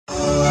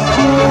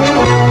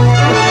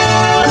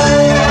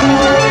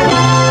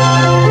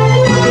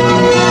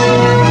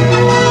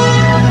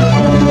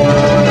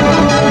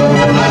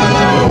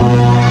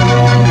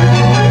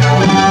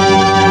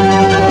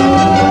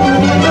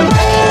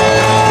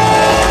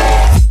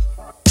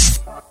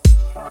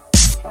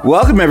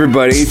Welcome,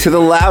 everybody, to the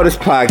loudest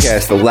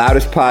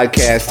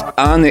podcast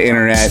on the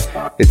internet.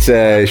 It's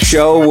a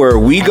show where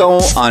we go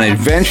on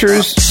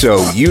adventures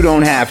so you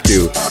don't have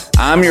to.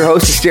 I'm your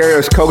host,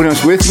 Asterios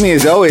Kokonos. With me,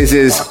 as always,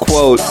 is,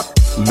 quote,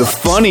 the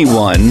funny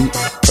one,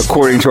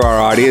 according to our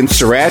audience,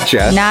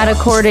 Sirancha. Not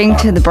according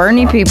to the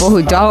Bernie people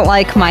who don't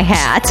like my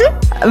hat.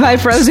 My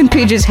frozen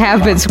peaches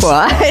have been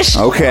squashed.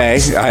 Okay,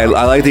 I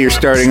like that you're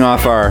starting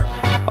off our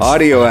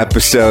audio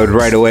episode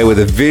right away with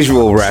a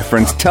visual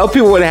reference. Tell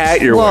people what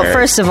hat you're wearing. Well,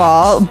 first of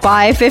all,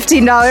 buy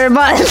 $15 a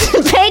month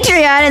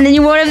Patreon and then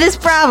you won't have this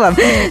problem.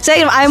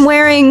 Second, I'm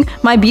wearing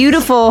my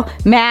beautiful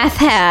math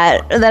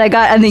hat that I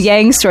got in the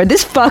Yang store.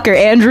 This fucker,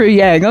 Andrew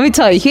Yang, let me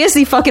tell you, he has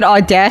the fucking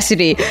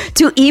audacity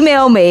to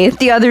email me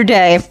the other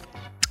day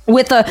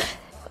with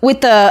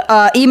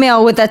the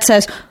email that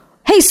says,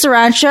 "Hey,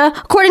 Sirancha,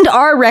 according to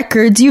our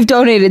records, you've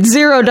donated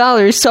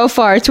 $0 so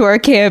far to our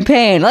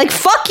campaign." Like,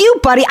 fuck you,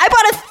 buddy. I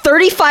bought a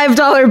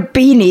 $35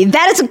 beanie.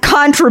 That is a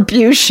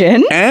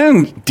contribution.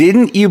 And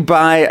didn't you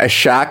buy a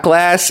shot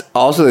glass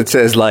also that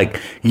says, like,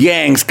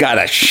 Yang's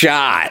got a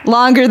shot?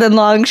 Longer than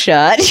long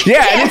shot.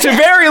 Yeah, and it's a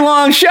very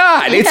long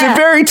shot. It's a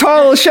very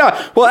tall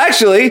shot. Well,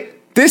 actually,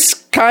 this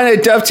kind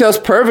of dovetails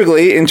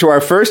perfectly into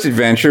our first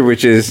adventure,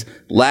 which is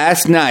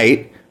last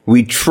night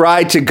we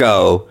tried to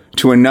go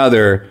to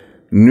another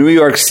New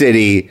York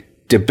City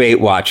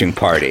debate watching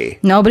party.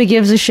 Nobody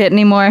gives a shit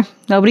anymore.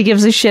 Nobody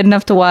gives a shit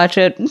enough to watch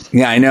it.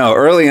 Yeah, I know.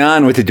 Early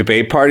on with the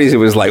debate parties, it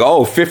was like,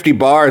 50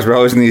 bars were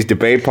hosting these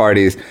debate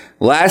parties.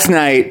 Last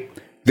night,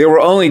 there were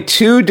only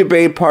 2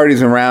 debate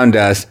parties around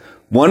us.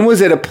 One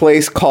was at a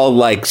place called,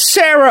 like,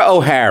 Sarah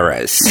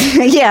O'Hara's.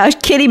 Yeah,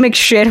 Kitty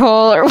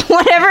McShithole or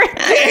whatever.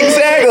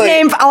 Exactly.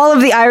 Name all of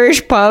the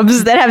Irish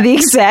pubs that have the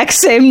exact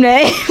same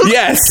name.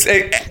 Yes.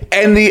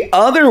 And the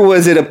other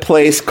was at a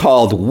place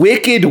called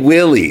Wicked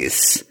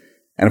Willie's.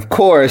 And, of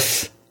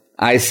course,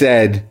 I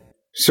said,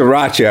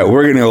 Sirancha,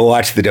 we're going to go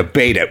watch the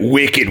debate at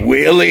Wicked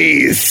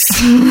Willie's.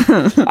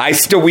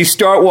 We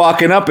start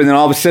walking up, and then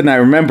all of a sudden I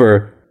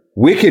remember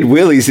Wicked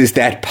Willie's is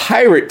that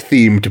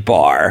pirate-themed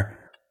bar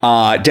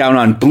down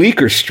on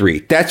Bleecker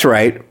Street. That's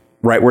right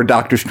where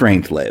Dr.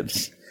 Strange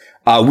lives.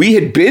 We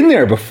had been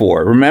there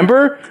before,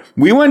 remember?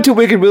 We went to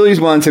Wicked Willie's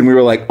once and we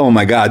were like, oh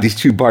my God, these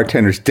 2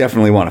 bartenders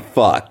definitely want to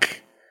fuck.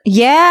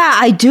 Yeah,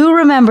 I do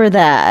remember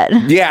that.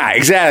 Yeah,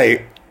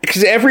 exactly.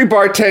 Because every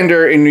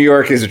bartender in New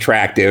York is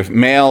attractive,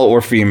 male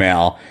or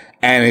female.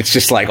 And it's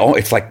just like,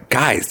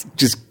 guys,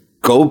 just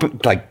go,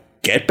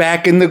 get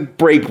back in the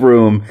break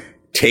room.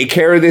 Take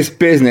care of this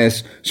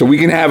business so we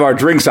can have our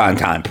drinks on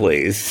time,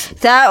 please.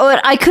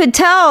 I could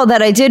tell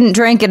that I didn't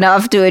drink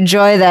enough to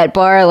enjoy that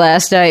bar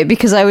last night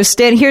because I was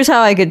here's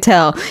how I could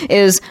tell,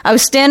 is I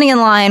was standing in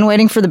line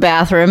waiting for the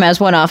bathroom, as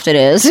one often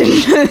is in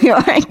New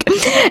York,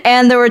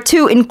 and there were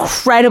 2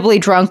 incredibly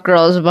drunk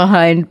girls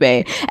behind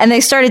me, and they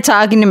started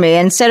talking to me.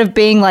 Instead of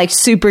being like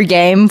super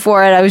game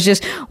for it, I was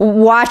just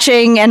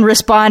watching and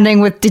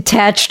responding with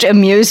detached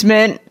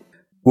amusement.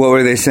 What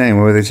were they saying?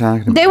 What were they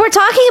talking about? They were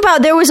talking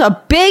about there was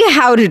a big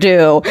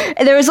how-to-do.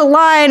 There was a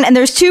line, and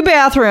there's 2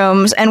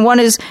 bathrooms, and one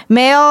is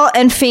male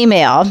and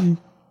female.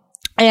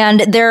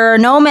 And there are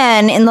no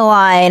men in the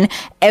line,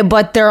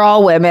 but they're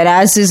all women,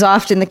 as is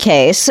often the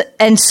case.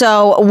 And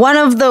so one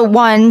of the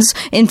ones,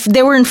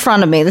 they were in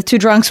front of me. The 2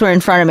 drunks were in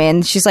front of me.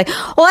 And she's like,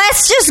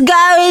 let's just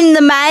go in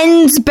the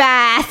men's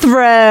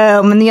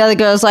bathroom. And the other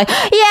girl's like,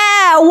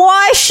 yeah,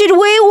 why should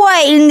we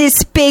wait in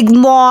this big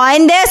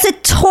line? There's a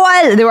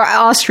toilet. They were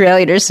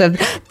Australian or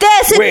something.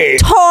 There's a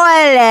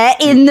toilet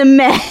in the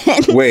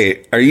men.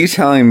 Wait, are you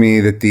telling me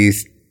that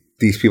these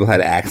people had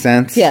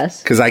accents?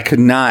 Yes. Because I could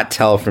not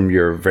tell from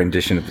your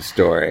rendition of the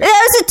story.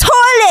 There's a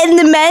toilet in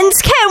the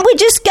men's. Can't we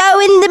just go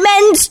in the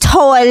men's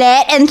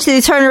toilet? And so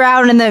they turn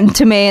around and then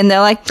to me and they're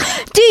like,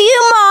 do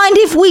you mind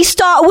if we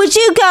start? Would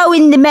you go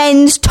in the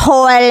men's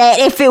toilet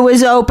if it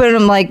was open?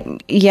 I'm like,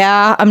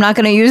 yeah, I'm not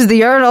going to use the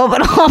urinal,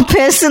 but I'll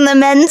piss in the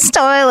men's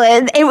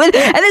toilet.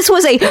 And this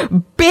was a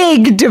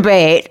big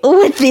debate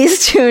with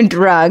these 2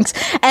 drunks.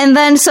 And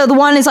then so the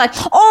one is like,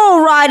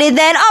 alrighty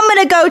then, I'm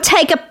going to go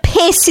take a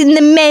piss in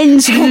the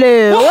men's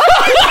loo.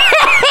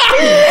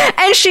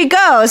 And she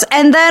goes,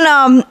 and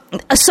then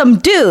some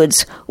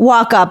dudes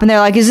walk up and they're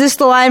like, is this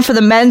the line for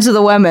the men's or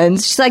the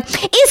women's? She's like,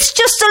 it's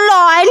just a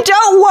line,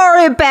 don't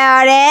worry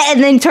about it.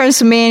 And then he turns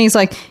to me and he's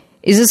like,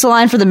 is this a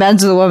line for the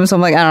men's or the women's? So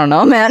I'm like, I don't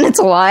know, man, it's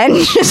a line.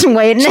 Just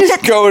waiting.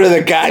 Just go to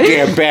the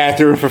goddamn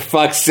bathroom, for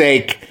fuck's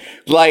sake.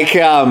 Like,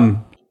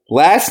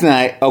 last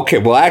night, okay,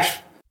 well,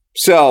 actually,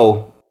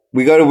 so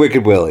we go to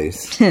Wicked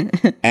Willie's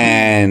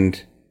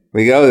and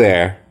we go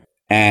there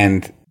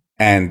and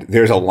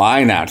there's a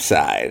line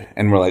outside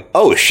and we're like,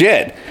 oh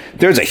shit,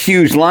 there's a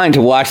huge line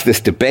to watch this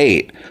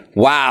debate.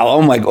 Wow.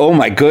 Oh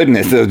my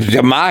goodness. The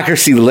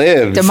democracy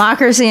lives.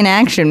 Democracy in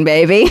action,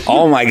 baby.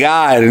 Oh my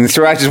God. And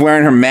Sirancha's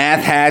wearing her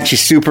math hat.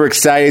 She's super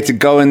excited to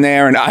go in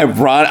there and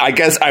I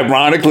guess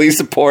ironically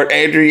support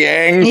Andrew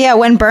Yang. Yeah,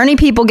 when Bernie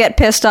people get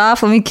pissed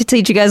off, let me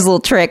teach you guys a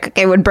little trick.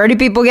 Okay, when Bernie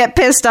people get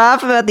pissed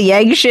off about the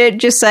Yang shit,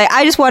 just say,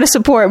 I just want to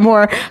support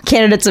more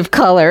candidates of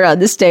color on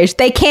the stage.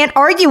 They can't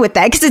argue with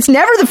that because it's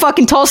never the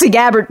fucking Tulsi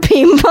Gabbard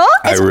people.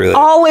 It's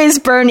always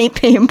Bernie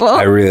people.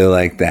 I really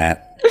like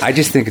that. I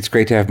just think it's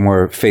great to have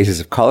more faces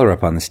of color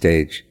up on the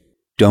stage.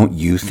 Don't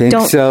you think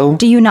so?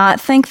 Do you not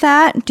think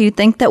that? Do you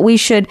think that we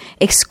should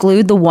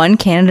exclude the one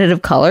candidate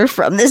of color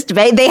from this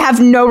debate? They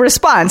have no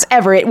response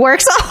ever. It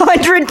works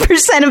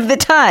 100% of the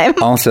time.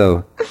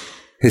 Also,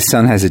 his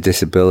son has a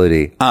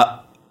disability.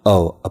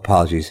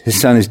 Apologies. His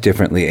son is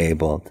differently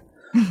abled.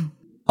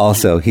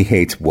 Also, he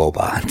hates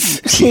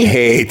wobots. He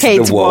hates the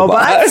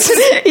wobots.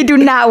 He do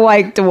not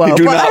like the wobots. He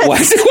do not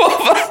like the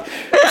wobots.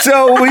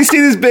 So we see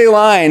this big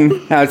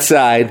line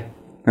outside,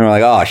 and we're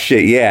like, oh,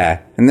 shit,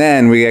 yeah. And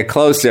then we get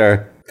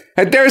closer,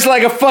 and there's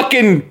like a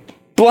fucking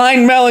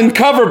Blind Melon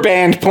cover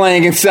band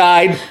playing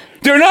inside.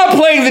 They're not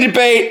playing the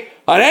debate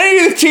on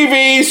any of the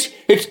TVs.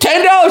 It's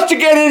 $10 to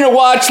get in and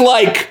watch,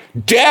 like,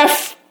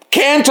 Deaf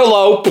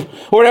Cantaloupe,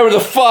 or whatever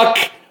the fuck.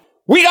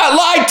 We got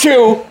lied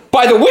to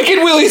by the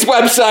Wicked Willies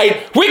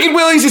website. Wicked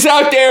Willies is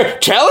out there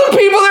telling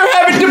people they're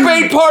having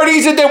debate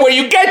parties, and then when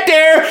you get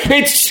there,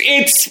 it's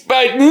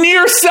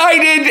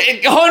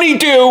nearsighted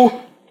honeydew.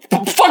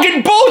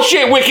 Fucking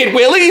bullshit, Wicked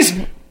Willies.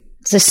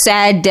 It's a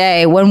sad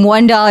day when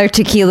 $1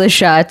 tequila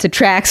shots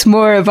attracts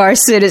more of our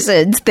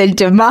citizens than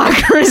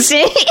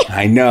democracy.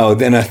 I know.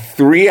 Than a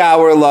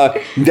 3-hour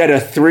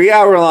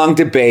long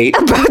debate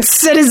about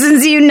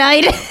Citizens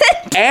United.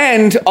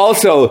 And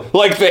also,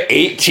 like, the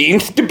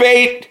 18th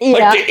debate,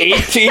 like the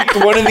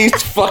 18th one of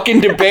these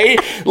fucking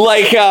debates,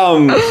 like,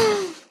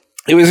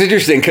 it was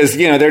interesting because,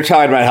 you know, they're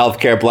talking about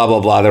healthcare, blah,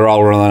 blah, blah. They're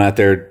all rolling out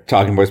their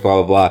talking points, blah,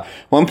 blah, blah. At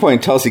one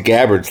point, Tulsi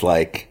Gabbard's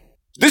like,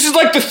 this is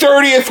like the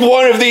 30th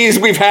one of these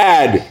we've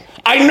had.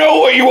 I know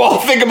what you all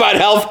think about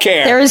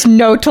healthcare. There is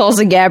no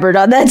Tulsi Gabbard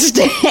on that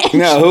stage.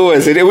 No, who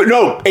is it?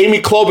 No,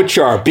 Amy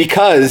Klobuchar,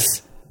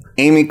 because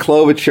Amy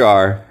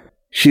Klobuchar,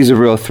 she's a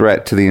real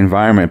threat to the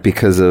environment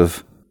because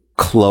of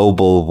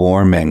global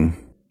warming.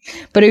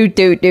 That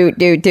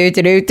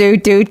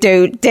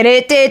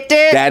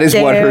is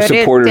what her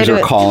supporters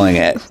are calling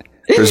it.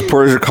 Her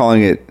supporters are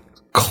calling it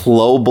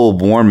global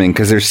warming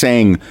because they're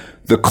saying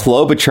the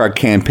Klobuchar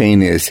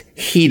campaign is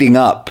heating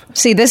up.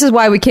 See, this is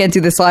why we can't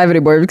do this live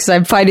anymore, because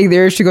I'm fighting the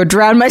urge to go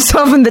drown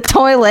myself in the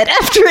toilet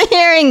after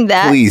hearing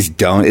that. Please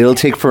don't. It'll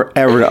take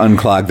forever to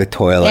unclog the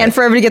toilet. And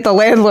forever to get the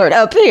landlord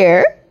up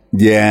here.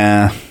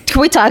 Yeah.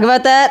 Can we talk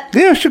about that?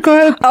 Yeah, sure, go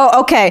ahead. Oh,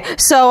 okay.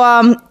 So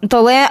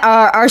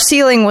our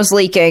ceiling was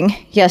leaking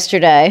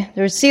yesterday.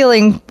 There was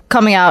ceiling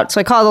coming out, so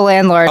I called the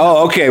landlord.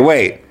 Oh, okay,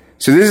 wait.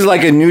 So this is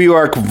like a New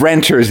York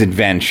renter's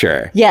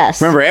adventure.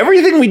 Yes. Remember,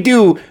 everything we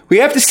do, we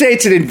have to say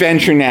it's an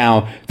adventure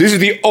now. This is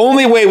the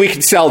only way we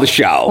can sell the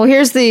show. Well,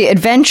 here's the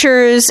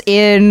adventures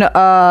in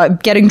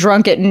getting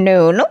drunk at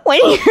noon when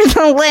you're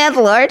the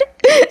landlord.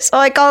 So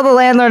I call the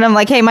landlord and I'm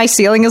like, hey, my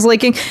ceiling is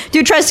leaking.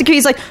 Dude tries to,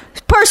 he's like,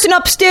 person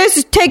upstairs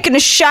is taking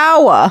a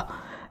shower.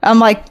 I'm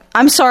like,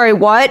 I'm sorry,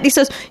 what? He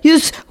says,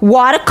 there's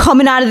water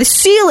coming out of the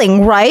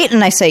ceiling, right?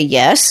 And I say,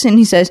 yes. And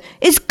he says,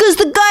 it's because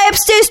the guy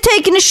upstairs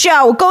taking a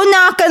shower. Go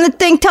knock on the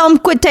thing, tell him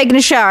quit taking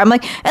a shower. I'm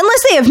like,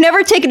 unless they have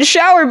never taken a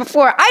shower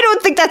before, I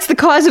don't think that's the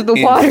cause of the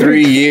water. In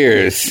 3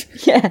 years.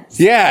 Yes.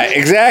 Yeah,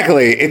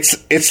 exactly.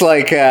 It's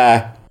like,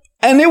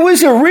 and it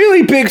was a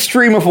really big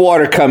stream of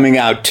water coming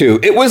out, too.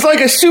 It was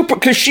like a super,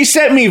 because she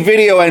sent me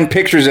video and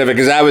pictures of it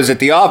because I was at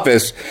the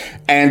office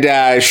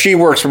and she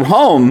works from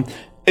home.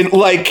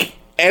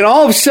 And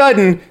all of a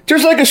sudden,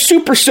 there's like a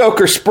super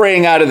soaker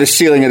spraying out of the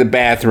ceiling of the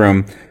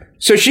bathroom.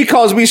 So she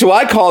calls me, so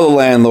I call the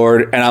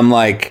landlord, and I'm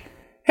like,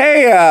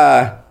 hey,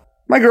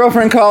 my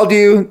girlfriend called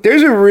you.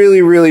 There's a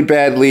really, really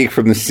bad leak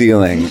from the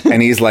ceiling.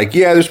 And he's like,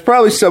 yeah, there's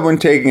probably someone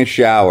taking a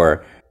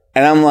shower.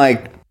 And I'm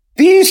like,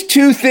 these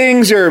two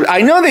things are,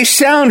 I know they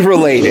sound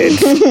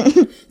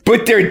related,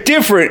 but they're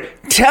different.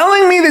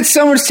 Telling me that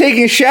someone's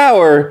taking a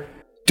shower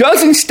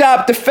doesn't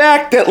stop the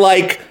fact that,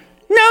 like,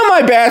 now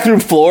my bathroom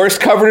floor is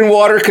covered in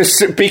water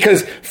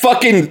because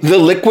fucking the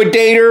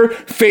Liquidator,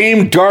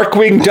 famed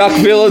Darkwing Duck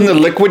villain, the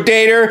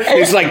Liquidator,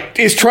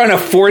 is trying to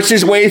force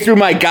his way through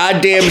my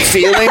goddamn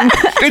ceiling.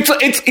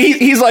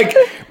 He's like,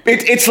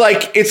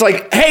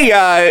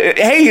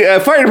 hey,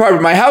 fire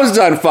department, my house is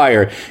on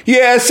fire.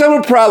 Yeah,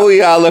 someone probably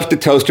left the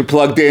toaster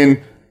plugged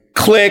in.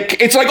 Click.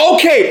 It's like,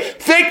 okay,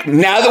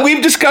 now that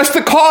we've discussed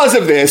the cause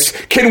of this,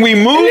 can we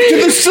move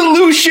to the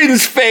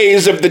solutions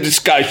phase of the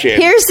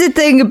discussion? Here's the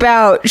thing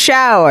about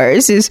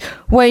showers is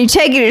when you're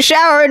taking a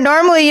shower,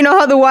 normally you know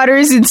how the water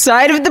is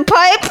inside of the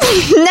pipe?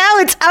 Now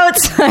it's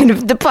outside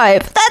of the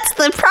pipe. That's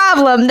the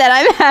problem that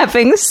I'm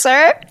having,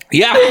 sir.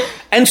 Yeah.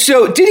 And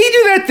so did he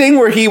do that thing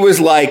where he was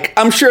like,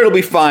 I'm sure it'll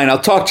be fine. I'll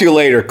talk to you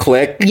later.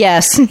 Click.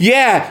 Yes.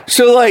 Yeah.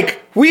 So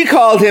like we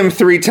called him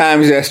 3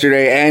 times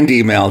yesterday and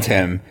emailed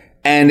him.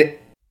 And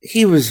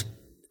he was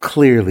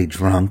clearly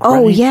drunk.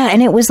 Oh, right? yeah,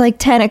 and it was like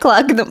 10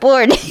 o'clock in the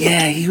morning.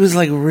 Yeah, he was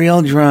like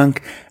real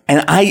drunk.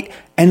 And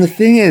the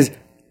thing is,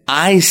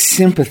 I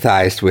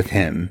sympathized with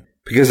him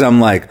because I'm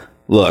like,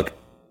 look,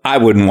 I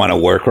wouldn't want to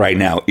work right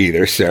now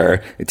either,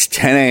 sir. It's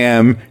 10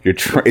 a.m.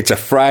 It's a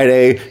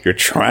Friday. You're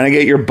trying to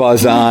get your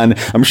buzz on.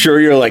 I'm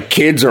sure your like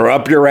kids are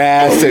up your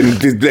ass,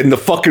 and the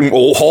fucking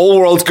whole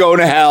world's going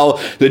to hell.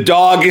 The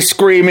dog is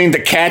screaming.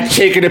 The cat's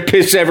taking a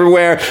piss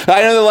everywhere.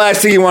 I know the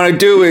last thing you want to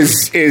do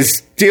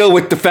is deal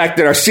with the fact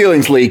that our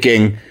ceiling's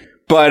leaking.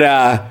 But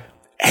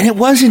and it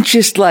wasn't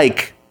just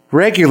like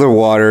regular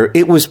water.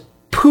 It was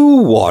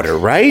poo water,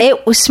 right?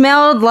 It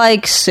smelled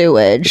like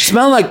sewage. It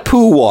smelled like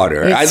poo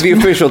water. The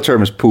official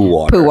term is poo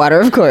water. Poo water,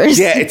 of course.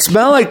 Yeah, it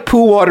smelled like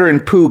poo water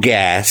and poo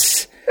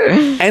gas.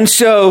 And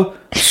so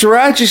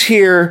Sirancha's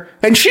here,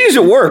 and she's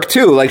at work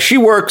too. Like, she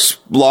works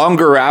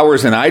longer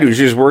hours than I do.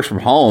 She just works from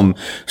home.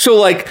 So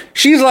like,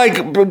 she's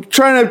like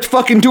trying to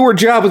fucking do her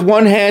job with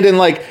one hand and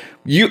like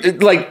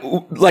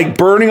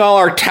burning all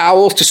our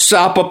towels to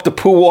sop up the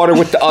poo water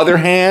with the other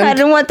hand. I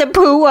don't want the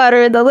poo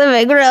water in the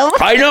living room.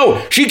 I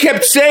know. She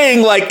kept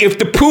saying, like, if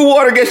the poo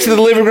water gets to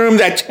the living room,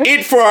 that's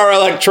it for our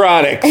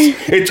electronics.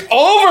 It's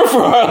over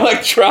for our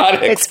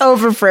electronics. It's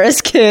over for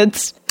us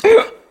kids.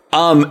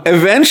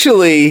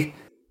 Eventually,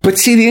 but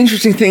see, the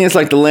interesting thing is,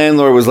 like, the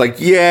landlord was like,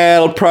 yeah,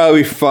 it'll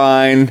probably be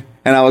fine.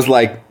 And I was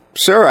like,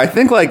 sir,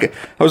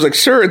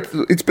 sir,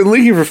 it's been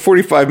leaking for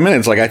 45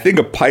 minutes. Like, I think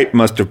a pipe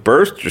must have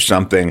burst or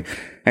something.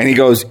 And he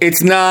goes,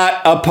 it's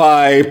not a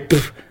pipe.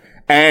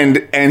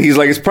 And he's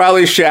like, it's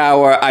probably a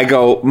shower. I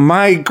go,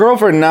 my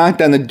girlfriend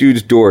knocked on the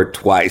dude's door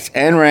twice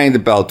and rang the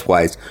bell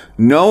twice.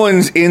 No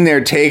one's in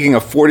there taking a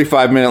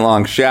 45-minute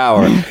long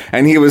shower.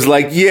 And he was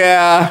like,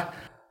 yeah,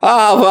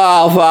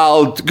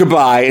 I'll,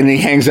 goodbye. And he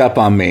hangs up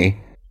on me.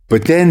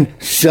 But then,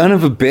 son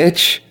of a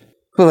bitch,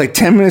 well, like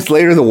 10 minutes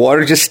later, the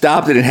water just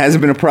stopped and it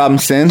hasn't been a problem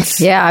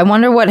since. Yeah, I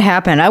wonder what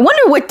happened. I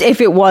wonder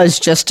if it was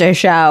just a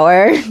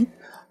shower.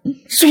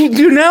 So,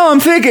 dude, now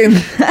I'm thinking,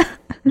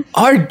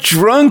 our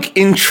drunk,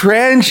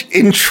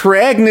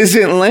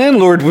 intragnizant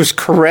landlord was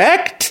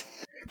correct?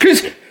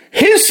 Because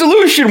his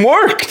solution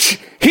worked.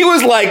 He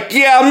was like,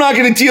 yeah, I'm not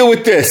going to deal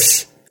with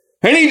this.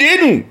 And he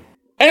didn't.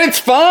 And it's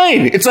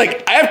fine. It's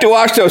like, I have to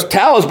wash those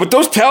towels, but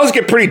those towels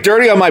get pretty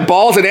dirty on my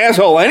balls and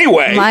asshole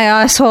anyway. My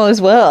asshole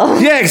as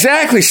well. Yeah,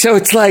 exactly. So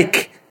it's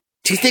like,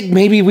 do you think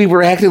maybe we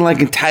were acting like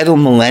entitled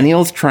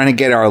millennials trying to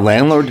get our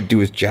landlord to do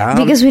his job?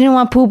 Because we didn't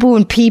want poo-poo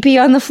and pee-pee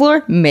on the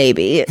floor?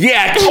 Maybe.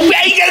 Yeah, that's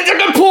a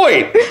good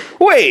point.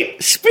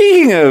 Wait,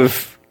 speaking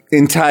of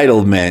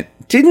entitlement,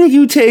 didn't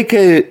you take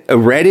a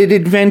Reddit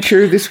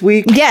adventure this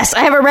week? Yes, I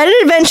have a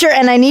Reddit adventure,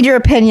 and I need your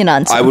opinion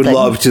on something. I would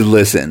love to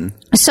listen.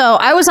 So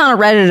I was on a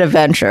Reddit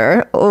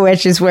adventure,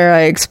 which is where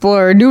I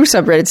explore new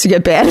subreddits to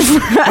get banned from.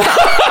 And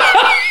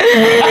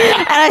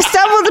I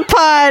stumbled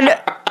upon...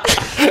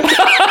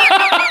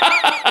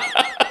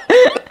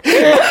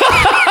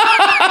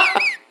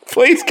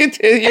 Please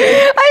continue.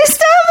 I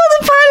stumbled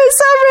upon a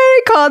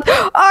subreddit called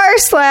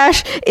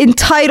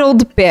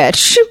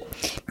r/entitledbitch.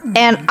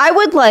 And I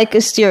would like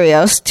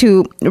Asterios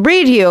to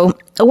read you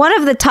one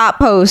of the top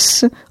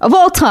posts of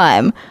all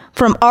time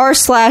from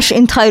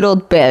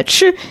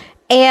r/entitledbitch.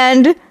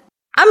 And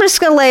I'm just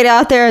going to lay it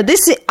out there.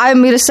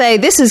 I'm going to say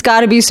this has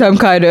got to be some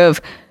kind of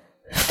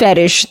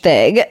fetish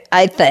thing,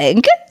 I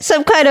think.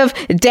 Some kind of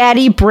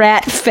daddy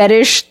brat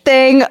fetish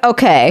thing.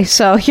 Okay,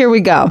 so here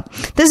we go.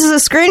 This is a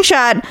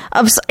screenshot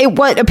of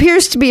what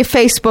appears to be a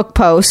Facebook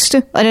post,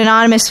 an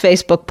anonymous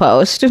Facebook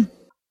post.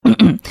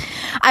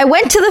 I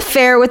went to the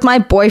fair with my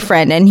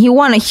boyfriend and he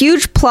won a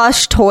huge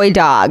plush toy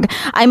dog.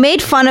 I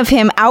made fun of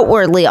him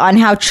outwardly on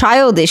how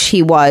childish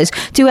he was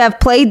to have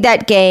played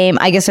that game,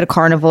 I guess at a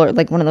carnival or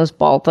like one of those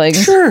ball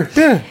things. Sure,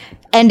 yeah.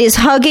 And is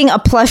hugging a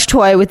plush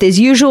toy with his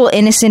usual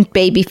innocent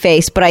baby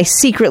face, but I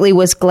secretly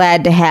was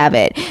glad to have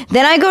it.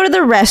 Then I go to the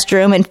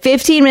restroom, and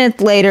 15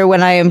 minutes later,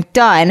 when I am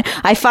done,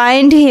 I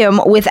find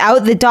him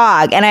without the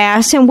dog, and I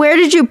asked him, where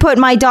did you put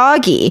my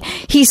doggy?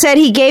 He said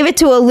he gave it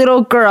to a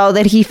little girl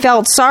that he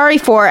felt sorry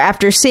for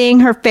after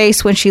seeing her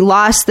face when she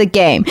lost the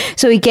game.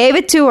 So he gave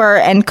it to her,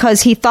 and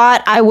because he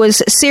thought I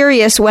was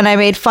serious when I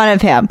made fun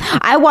of him.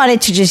 I wanted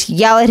to just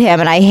yell at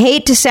him, and I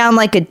hate to sound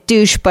like a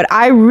douche, but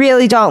I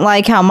really don't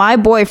like how my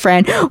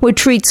boyfriend would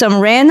treat some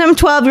random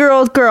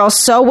 12-year-old girl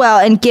so well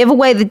and give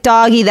away the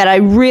doggy that I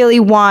really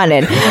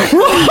wanted.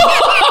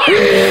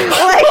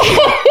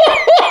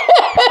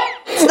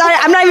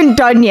 I'm not even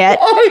done yet.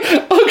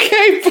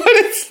 Okay, but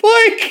it's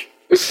like...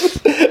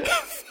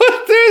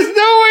 But there's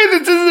no way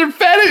this is a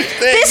fetish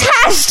thing. This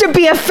has to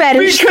be a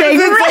fetish thing,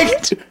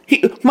 right?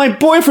 Like, my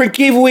boyfriend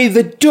gave away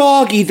the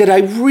doggy that I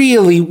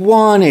really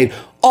wanted.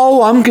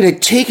 Oh, I'm going to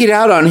take it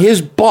out on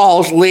his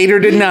balls later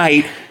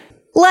tonight.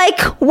 Like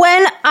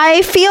when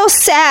I feel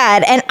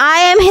sad and I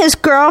am his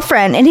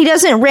girlfriend and he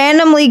doesn't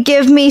randomly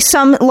give me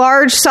some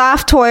large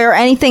soft toy or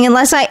anything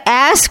unless I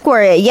ask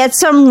for it. Yet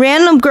some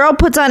random girl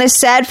puts on a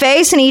sad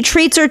face and he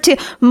treats her to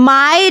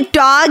my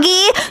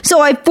doggy.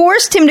 So I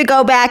forced him to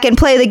go back and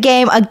play the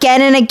game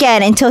again and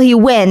again until he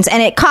wins.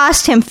 And it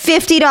cost him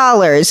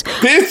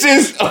 $50. This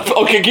is...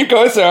 Okay, keep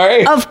going,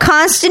 sorry. Of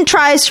constant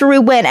tries to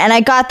re-win. And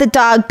I got the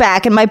dog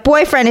back. And my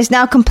boyfriend is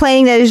now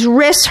complaining that his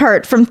wrists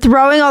hurt from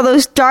throwing all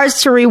those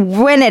darts to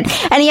re-win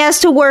it, and he has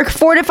to work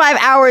 4 to 5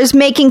 hours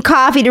making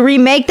coffee to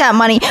remake that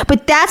money,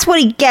 but that's what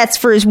he gets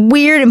for his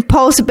weird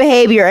impulsive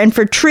behavior and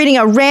for treating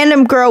a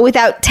random girl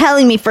without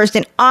telling me first.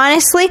 And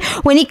honestly,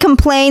 when he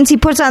complains, he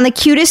puts on the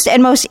cutest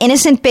and most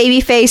innocent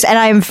baby face, and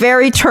I am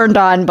very turned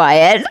on by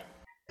it.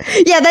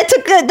 Yeah, that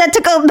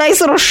took a nice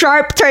little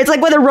sharp turn. It's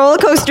like when the roller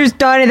coaster's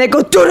done and they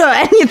go doo-doo,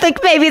 and you think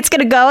maybe it's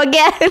gonna go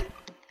again.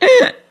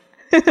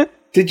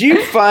 Did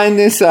you find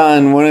this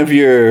on one of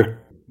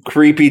your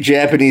creepy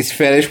Japanese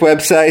fetish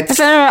websites? I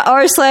found it on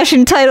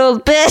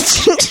r/entitled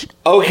bitch.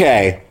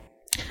 Okay.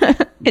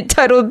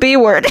 Entitled B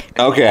word.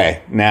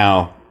 Okay.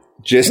 Now,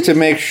 just to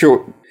make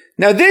sure.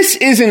 Now, this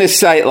isn't a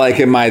site like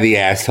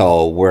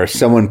AmITheAsshole where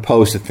someone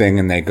posts a thing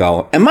and they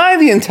go, am I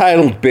the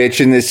entitled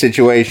bitch in this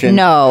situation?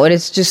 No, it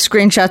is just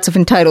screenshots of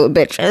entitled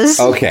bitches.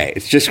 Okay.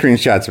 It's just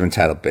screenshots of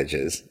entitled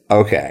bitches.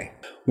 Okay.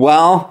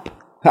 Well,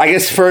 I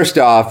guess first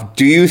off,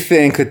 do you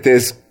think that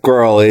this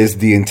girl is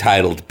the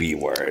entitled B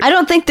word? I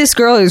don't think this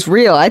girl is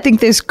real. I think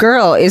this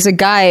girl is a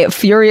guy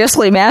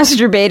furiously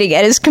masturbating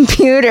at his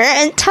computer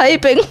and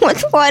typing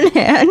with one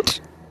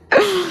hand.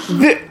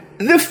 The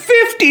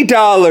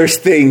 $50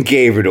 thing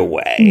gave it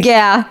away.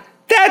 Yeah.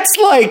 That's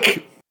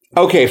like...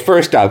 Okay,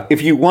 first off,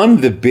 if you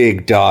won the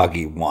big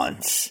doggy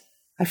once,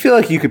 I feel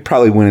like you could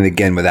probably win it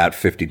again without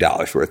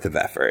 $50 worth of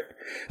effort.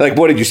 Like,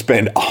 what did you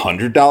spend?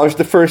 $100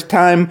 the first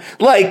time?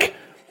 Like...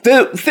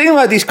 The thing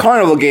about these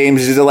carnival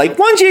games is that, like,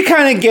 once you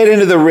kind of get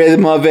into the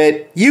rhythm of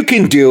it, you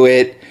can do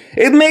it.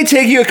 It may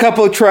take you a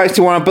couple of tries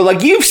to warm up, but,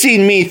 like, you've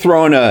seen me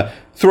throwing a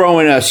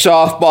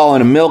softball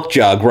in a milk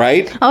jug,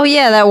 right? Oh,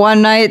 yeah, that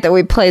one night that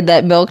we played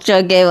that milk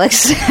jug game like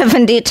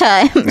 70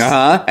 times.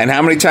 Uh-huh. And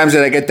how many times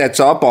did I get that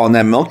softball in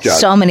that milk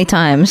jug? So many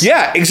times.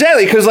 Yeah,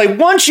 exactly. Because, like,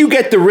 once you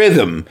get the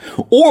rhythm,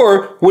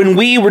 or when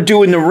we were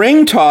doing the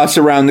ring toss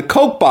around the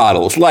Coke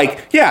bottles,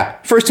 like,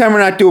 yeah, first time we're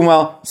not doing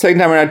well, second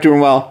time we're not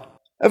doing well.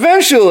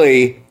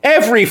 Eventually,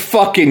 every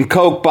fucking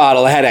Coke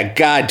bottle had a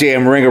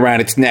goddamn ring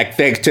around its neck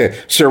thanks to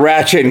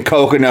Sirancha and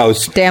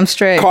Kokono's damn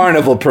straight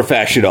carnival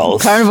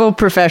professionals. So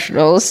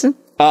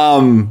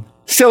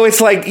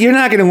it's like, you're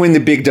not going to win the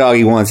big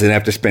doggy once and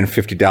have to spend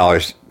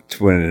 $50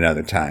 to win it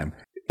another time.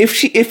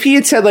 If he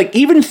had said, like,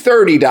 even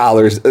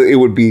 $30, it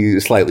would be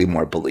slightly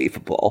more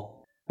believable.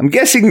 I'm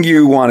guessing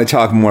you want to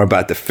talk more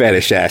about the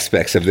fetish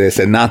aspects of this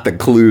and not the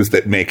clues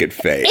that make it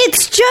fake.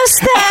 It's just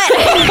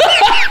that...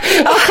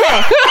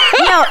 Okay.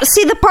 Now,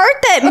 see, the part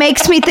that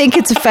makes me think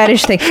it's a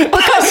fetish thing...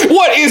 Because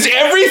what is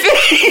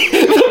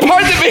everything? The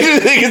part that makes me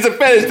think it's a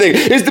fetish thing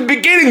is the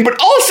beginning, but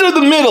also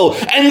the middle.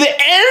 And the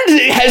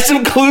end has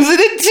some clues in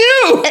it,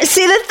 too.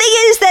 See, the thing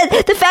is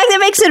that the fact that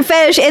makes it a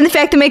fetish and the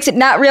fact that makes it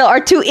not real are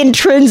two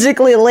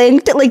intrinsically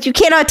linked. Like, you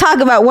cannot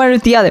talk about one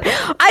with the other.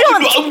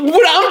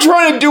 What I'm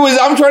trying to do is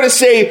I'm trying to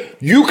say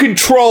you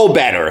control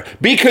better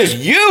because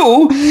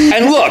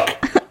and look,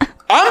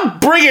 I'm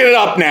bringing it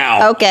up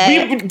now.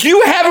 Okay.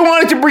 You haven't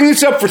wanted to bring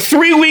this up for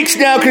 3 weeks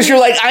now because you're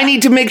like, I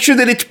need to make sure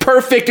that it's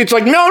perfect. It's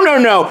like, no.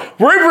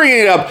 We're bringing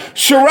it up.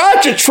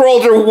 Sirancha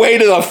trolled her way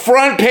to the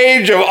front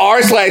page of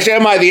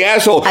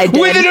r/AmITheAsshole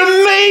with an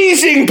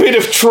amazing bit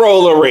of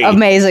trollery.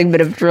 Amazing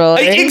bit of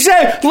trollery.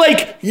 Exactly.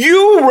 Like,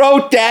 you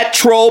wrote that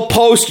troll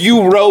post.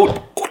 You wrote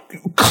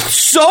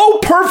so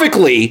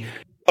perfectly.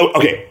 Oh,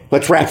 okay,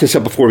 let's wrap this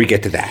up before we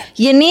get to that.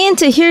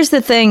 Here's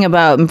the thing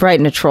about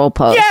writing a troll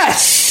post.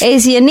 Yes!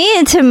 Is you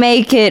need to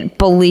make it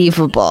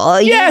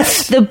believable.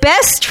 Yes! The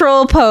best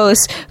troll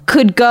post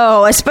could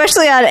go,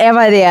 especially on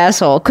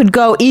AmITheAsshole, could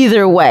go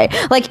either way.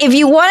 Like, if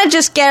you want to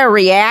just get a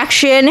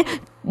reaction...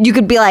 You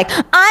could be like,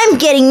 I'm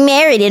getting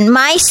married and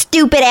my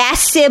stupid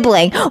ass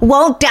sibling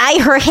won't dye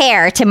her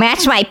hair to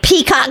match my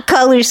peacock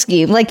color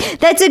scheme. Like,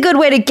 that's a good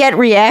way to get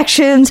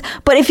reactions.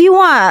 But if you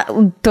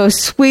want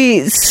those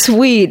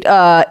sweet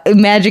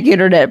magic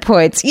internet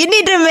points, you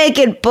need to make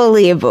it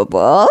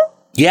believable.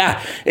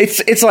 Yeah,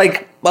 it's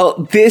like,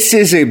 well, this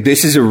is a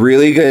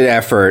really good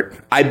effort.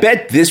 I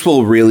bet this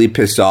will really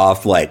piss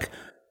off, like,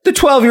 the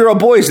 12-year-old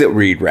boys that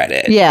read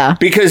Reddit. Yeah.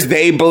 Because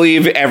they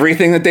believe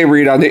everything that they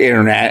read on the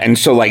internet. And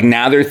so, like,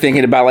 now they're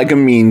thinking about, like, a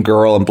mean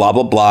girl and blah,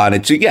 blah, blah. And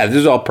it's, yeah, this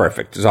is all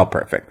perfect.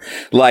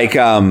 Like,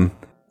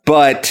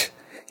 but,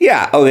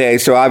 yeah, okay,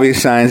 so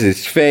obvious signs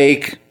it's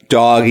fake.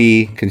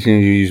 doggy,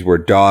 continue to use the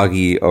word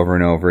doggy over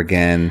and over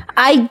again.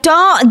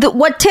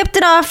 What tipped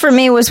it off for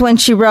me was when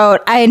she wrote,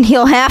 and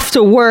he'll have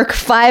to work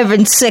 5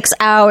 and 6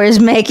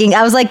 hours making.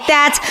 I was like,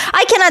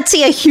 I cannot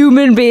see a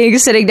human being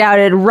sitting down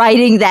and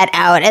writing that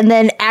out and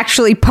then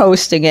actually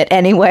posting it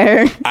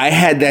anywhere. I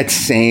had that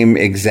same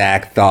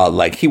exact thought,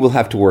 like, he will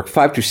have to work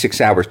 5 to 6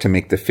 hours to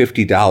make the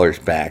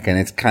 $50 back. And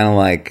it's kind of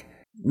like,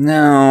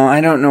 no, I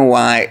don't know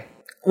why.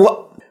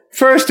 Well,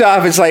 first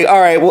off, it's like,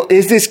 all right, well,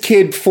 is this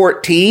kid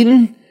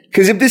 14?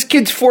 Because if this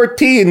kid's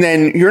 14,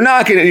 then you're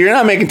not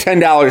making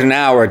 $10 an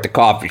hour at the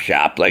coffee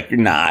shop. Like, you're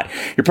not.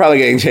 You're probably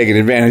getting taken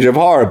advantage of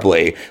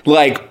horribly.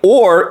 Like,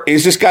 or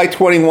is this guy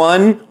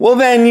 21? Well,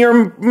 then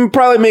you're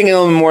probably making a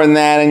little more than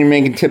that, and you're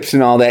making tips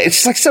and all that.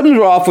 It's like something's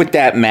off with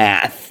that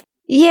math.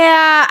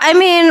 Yeah, I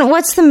mean,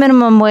 what's the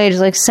minimum wage?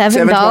 Like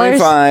 $7?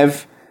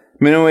 $7.25.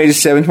 Minimum wage is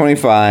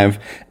 $7.25,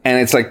 and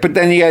it's like, but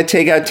then you got to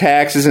take out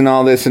taxes and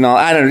all this and all.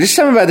 I don't know. Just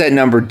something about that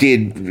number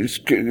did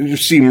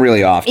seem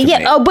really off to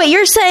me. Oh, but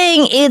you're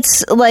saying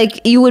it's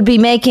like you would be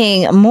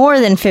making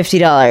more than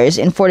 $50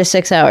 in 4 to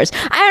 6 hours.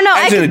 I don't know.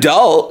 As an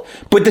adult,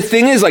 but the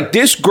thing is, like,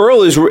 this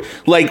girl is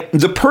like,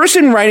 the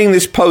person writing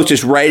this post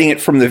is writing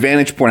it from the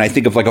vantage point, I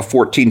think, of like a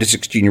 14 to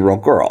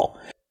 16-year-old girl,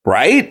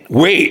 right?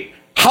 Wait,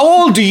 how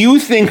old do you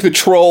think the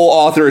troll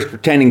author is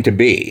pretending to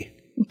be?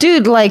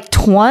 Dude, like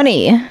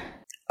 20.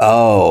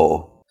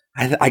 Oh,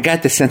 I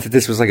got the sense that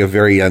this was like a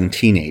very young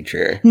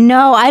teenager.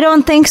 No, I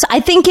don't think so. I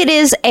think it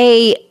is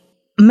a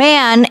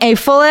man, a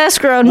full-ass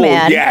grown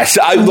man. Yes,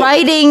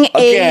 writing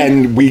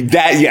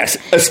established.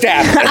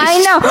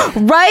 I know,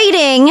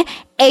 writing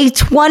a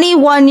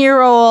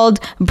 21-year-old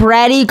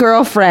bratty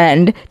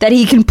girlfriend that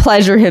he can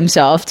pleasure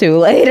himself to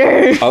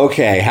later.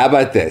 Okay, how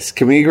about this?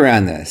 Can we agree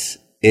on this?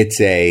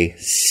 It's a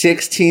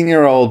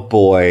 16-year-old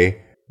boy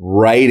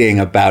writing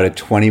about a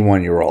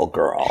 21-year-old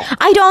girl.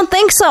 I don't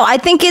think so. I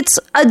think it's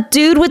a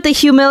dude with the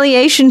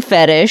humiliation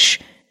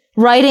fetish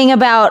writing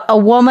about a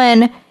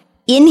woman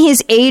in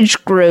his age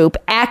group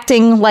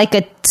acting like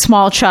a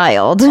small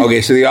child.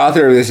 Okay, so the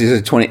author of this is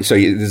a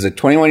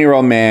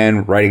 21-year-old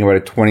man writing about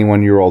a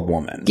 21-year-old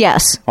woman.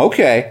 Yes.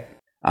 Okay.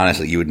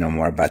 Honestly, you would know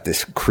more about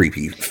this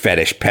creepy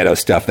fetish pedo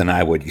stuff than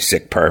I would, you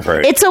sick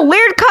pervert. It's a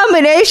weird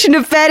combination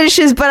of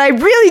fetishes, but I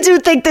really do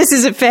think this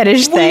is a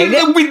fetish thing.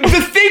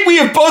 The thing we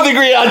have both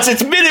agreed on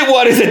since minute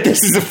one is that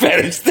this is a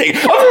fetish thing.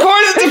 Of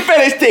course it's a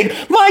fetish thing.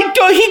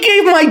 He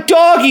gave my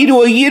doggy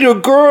to a little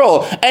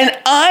girl, and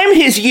I'm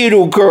his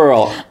little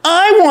girl.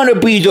 I want to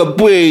be the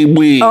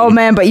baby. Oh,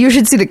 man, but you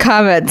should see the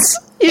comments.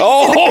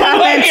 Oh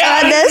my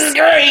God, this is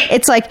great.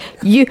 It's like,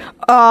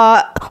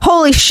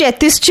 holy shit,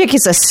 this chick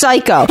is a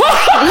psycho.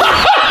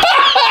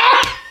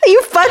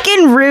 You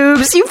fucking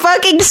rubes, you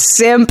fucking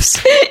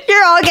simps.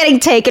 You're all getting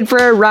taken for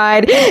a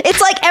ride. It's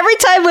like every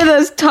time with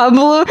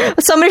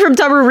somebody from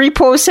Tumblr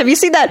reposts, have you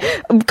seen that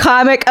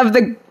comic of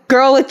the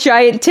girl with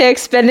giant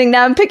tits bending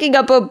down, picking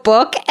up a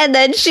book, and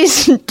then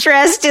she's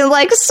dressed in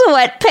like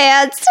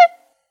sweatpants?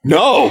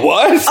 No,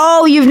 what?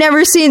 Oh, you've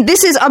never seen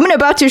I'm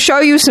about to show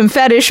you some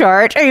fetish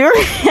art. Are you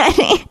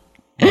ready?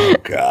 Oh,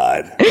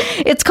 God.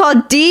 It's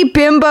called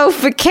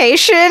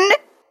debimbofication,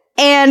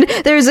 and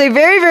there's a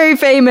very, very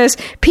famous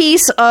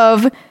piece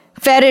of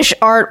fetish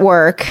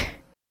artwork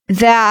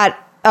that...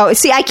 Oh,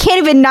 see, I can't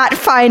even not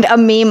find a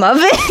meme of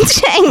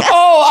it.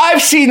 Oh,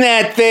 I've seen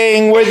that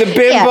thing where the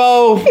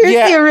bimbo...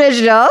 Here's the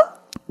original.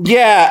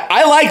 Yeah,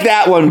 I like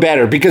that one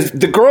better, because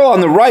the girl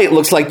on the right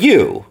looks like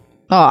you.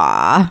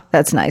 Aw,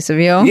 that's nice of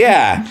you.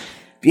 Yeah.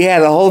 Yeah,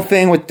 the whole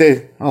thing with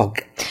the... Oh.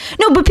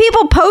 No, but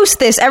people post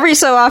this every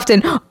so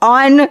often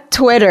on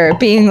Twitter,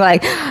 being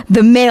like,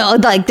 the male,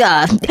 like,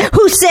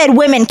 who said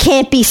women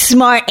can't be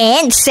smart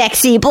and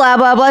sexy, blah,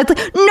 blah, blah.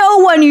 No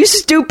one, you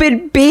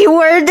stupid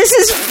B-word. This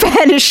is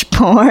fetish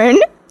porn.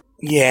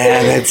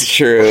 Yeah, that's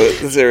true.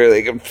 That's a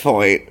really good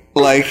point.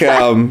 Like,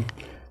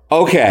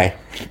 okay.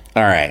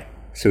 All right.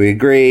 So we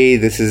agree.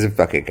 This is a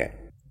fucking guy.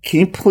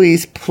 Can you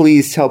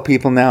please tell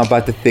people now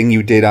about the thing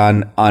you did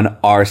on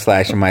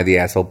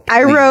r/AmITheAsshole?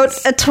 I wrote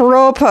a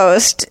troll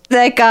post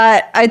that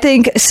got, I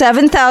think,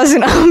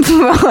 7,000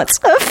 upvotes.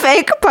 A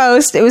fake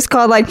post. It was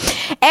called, like,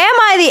 "Am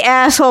I the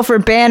asshole for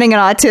banning an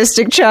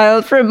autistic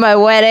child from my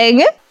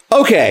wedding?"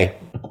 Okay.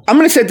 I'm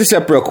going to set this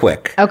up real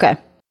quick. Okay. A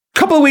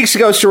couple of weeks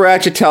ago,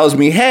 Sirancha tells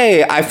me,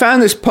 hey, I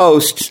found this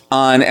post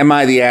on Am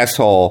I the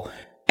Asshole?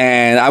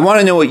 And I want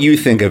to know what you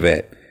think of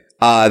it.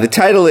 The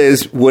title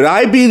is, would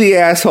I be the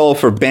asshole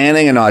for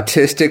banning an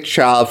autistic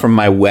child from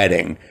my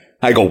wedding?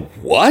 I go,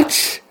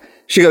 what?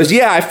 She goes,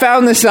 yeah, I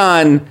found this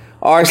on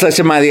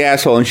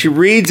r/AmITheAsshole. And she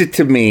reads it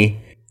to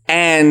me.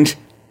 And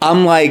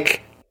I'm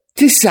like,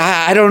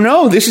 I don't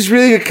know. This is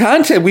really good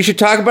content. We should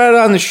talk about it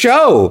on the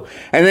show.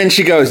 And then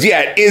she goes,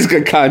 yeah, it is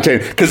good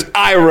content because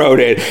I wrote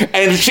it.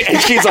 And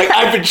she's like,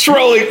 I've been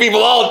trolling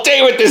people all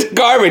day with this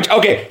garbage.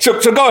 Okay, so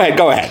go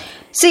ahead.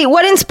 See,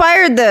 what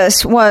inspired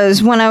this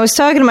was when I was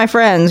talking to my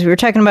friends. We were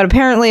talking about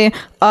apparently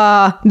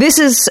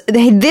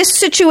this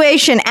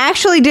situation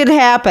actually did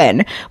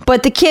happen,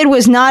 but the kid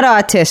was not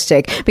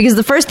autistic because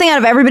the first thing out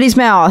of everybody's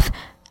mouth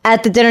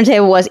at the dinner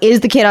table was, is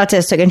the kid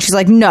autistic? And she's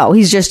like, no,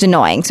 he's just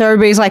annoying. So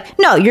everybody's like,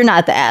 no, you're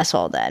not the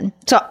asshole then.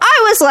 So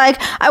I was like,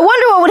 I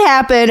wonder what would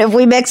happen if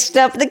we mixed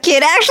up the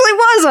kid actually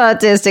was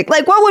autistic.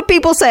 Like, what would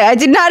people say? I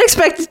did not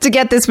expect it to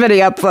get this many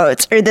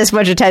upvotes or this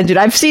much attention.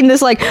 I've seen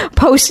this like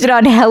posted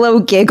on Hello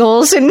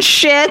Giggles and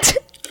shit.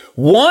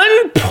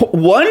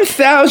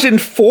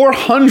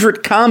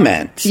 1,400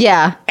 comments.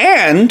 Yeah.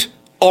 And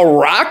a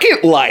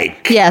rocket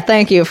like. Yeah,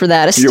 thank you for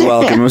that. You're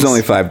welcome. It was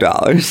only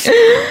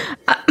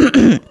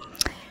 $5.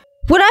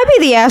 Would I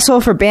be the asshole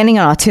for banning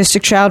an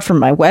autistic child from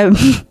my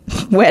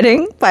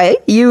wedding by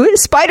you,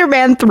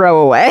 Spider-Man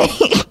throwaway?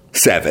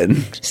 7.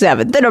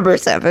 The number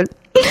 7.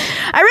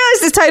 I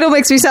realize this title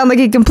makes me sound like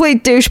a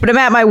complete douche, but I'm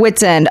at my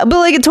wit's end.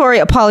 Obligatory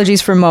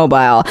apologies for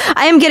mobile.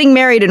 I am getting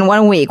married in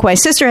 1 week. My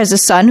sister has a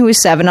son who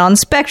is 7 on the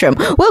spectrum.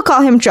 We'll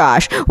call him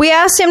Josh. We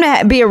asked him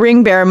to be a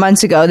ring bearer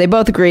months ago. They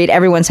both agreed.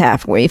 Everyone's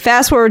halfway.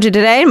 Fast forward to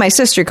today, and my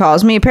sister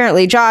calls me.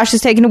 Apparently, Josh is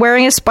taken to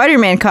wearing a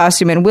Spider-Man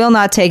costume and will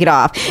not take it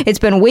off. It's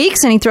been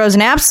weeks, and he throws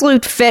an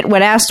absolute fit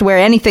when asked to wear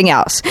anything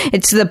else.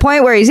 It's to the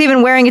point where he's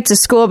even wearing it to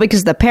school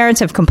because the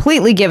parents have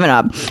completely given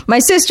up. My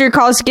sister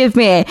calls to give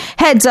me a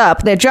heads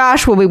up that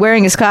Josh will be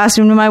wearing his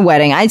costume to my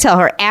wedding. I tell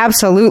her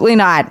absolutely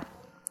not.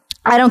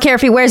 I don't care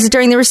if he wears it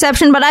during the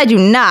reception, but I do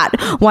not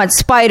want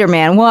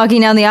Spider-Man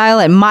walking down the aisle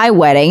at my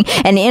wedding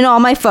and in all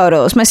my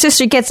photos. My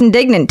sister gets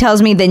indignant,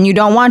 tells me then you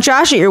don't want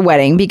Josh at your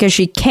wedding because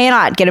she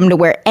cannot get him to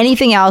wear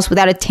anything else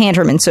without a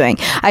tantrum ensuing.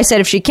 I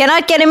said if she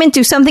cannot get him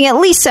into something at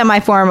least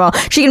semi-formal,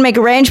 she can make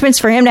arrangements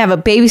for him to have a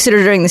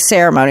babysitter during the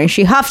ceremony.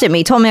 She huffed at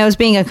me, told me I was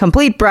being a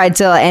complete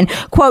bridezilla and,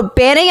 quote,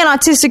 banning an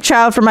autistic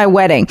child for my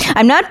wedding.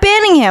 I'm not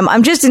banning him.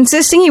 I'm just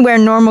insisting he wear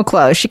normal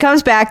clothes. She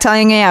comes back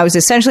telling me I was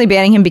essentially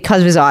banning him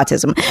because of his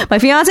autism. My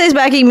fiance is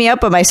backing me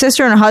up, but my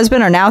sister and her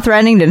husband are now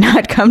threatening to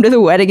not come to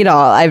the wedding at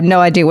all. I have no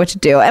idea what to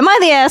do. Am I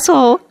the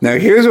asshole? Now,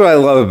 here's what I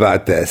love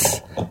about this.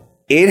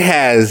 It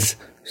has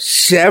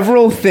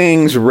several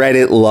things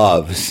Reddit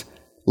loves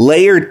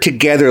layered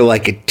together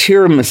like a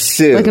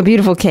tiramisu. Like a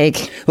beautiful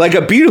cake. Like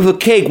a beautiful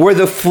cake where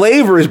the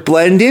flavors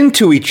blend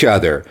into each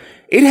other.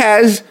 It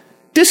has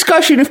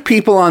discussion of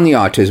people on the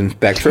autism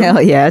spectrum.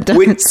 Hell yeah, it does.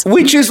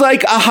 Which is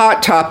like a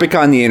hot topic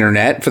on the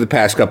internet for the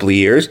past couple of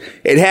years.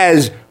 It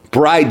has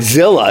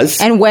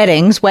bridezillas. And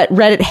weddings.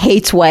 Reddit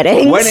hates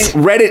weddings.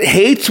 Reddit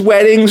hates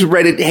weddings.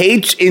 Reddit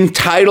hates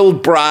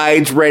entitled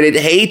brides. Reddit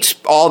hates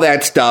all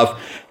that stuff.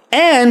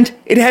 And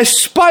it has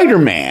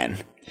Spider-Man.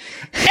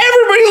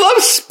 Everybody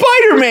loves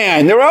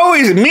Spider-Man. They're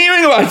always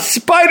memeing about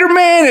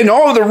Spider-Man and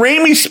all the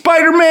Raimi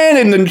Spider-Man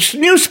and the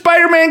new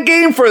Spider-Man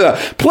game for the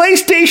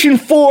PlayStation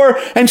 4.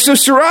 And so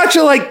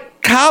Sirancha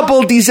like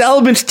cobbled these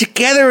elements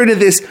together into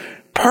this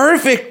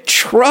perfect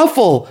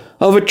truffle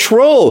of a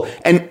troll,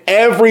 and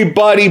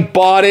everybody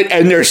bought it,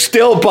 and they're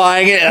still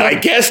buying it, and I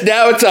guess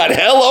now it's on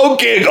Hello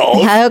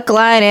Giggles. Hook,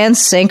 line, and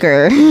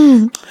sinker.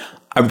 I'm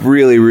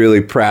really,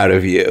 really proud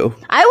of you.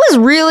 I was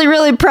really,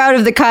 really proud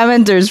of the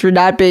commenters for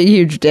not being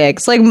huge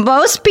dicks. Like,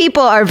 most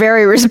people are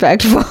very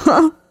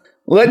respectful.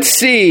 Let's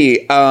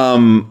see.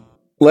 Somebody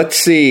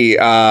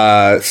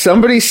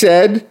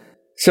said,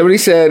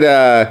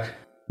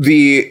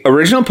 the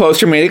original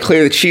poster made it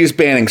clear that she is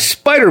banning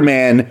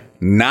Spider-Man,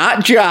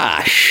 not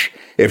Josh.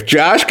 If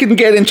Josh can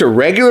get into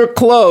regular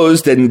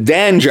clothes,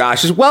 then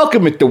Josh is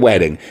welcome at the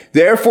wedding.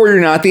 Therefore, you're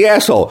not the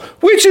asshole,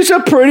 which is a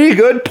pretty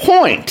good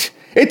point.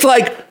 It's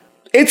like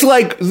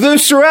the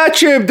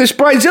Sirancha, this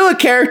Bridezilla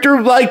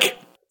character, like,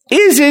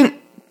 isn't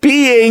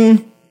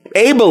being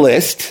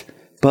ableist,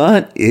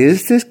 but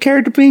is this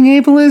character being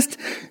ableist?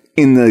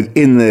 In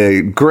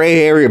the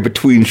gray area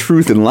between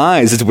truth and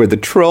lies is where the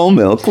troll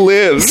milk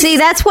lives. See,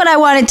 that's what I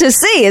wanted to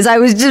see, is I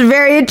was just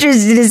very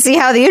interested to see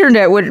how the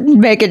internet would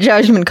make a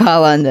judgment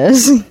call on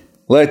this.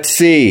 Let's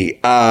see.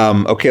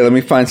 Okay, let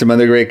me find some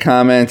other great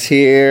comments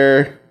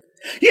here.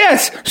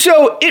 Yes,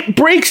 so it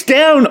breaks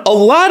down. A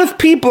lot of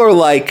people are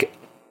like,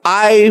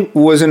 I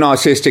was an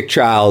autistic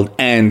child,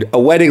 and a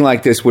wedding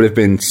like this would have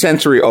been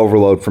sensory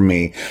overload for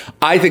me.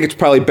 I think it's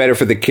probably better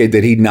for the kid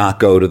that he not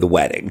go to the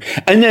wedding.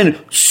 And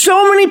then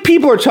so many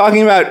people are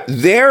talking about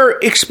their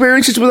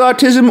experiences with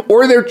autism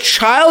or their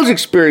child's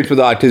experience with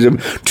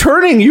autism,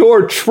 turning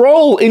your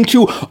troll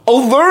into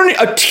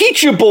a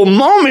teachable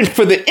moment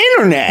for the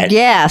internet.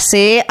 Yeah,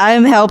 see,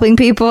 I'm helping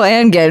people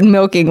and getting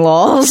milking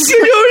lols.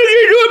 You're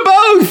doing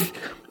both.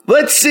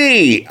 Let's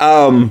see.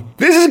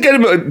 This is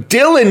going to be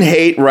Dylan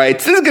Hate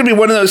writes. This is going to be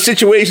one of those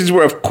situations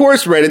where, of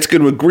course, Reddit's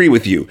going to agree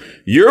with you.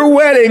 Your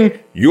wedding,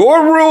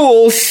 your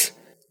rules.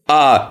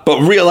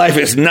 But real life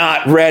is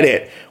not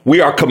Reddit. We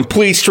are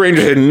complete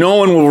strangers and no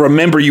one will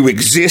remember you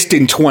exist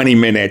in 20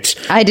 minutes.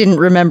 I didn't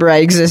remember I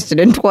existed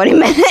in 20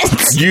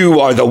 minutes. You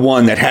are the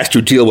one that has to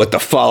deal with the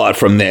fallout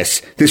from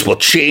this. This will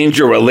change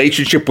your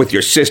relationship with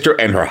your sister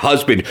and her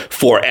husband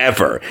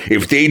forever.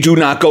 If they do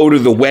not go to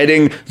the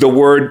wedding, the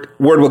word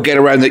will get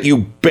around that you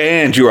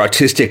banned your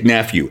autistic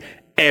nephew.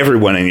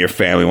 Everyone in your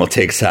family will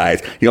take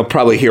sides. You'll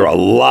probably hear a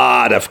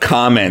lot of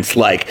comments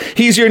like,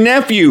 he's your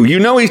nephew. You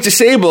know he's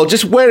disabled.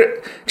 Just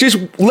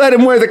let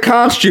him wear the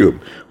costume.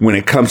 When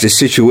it comes to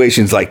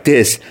situations like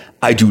this,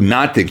 I do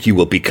not think you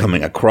will be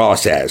coming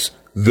across as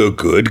the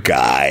good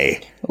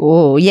guy.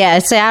 Oh, yeah.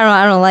 Say,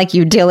 I don't like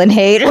you, Dylan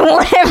Haight, or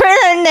whatever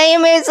that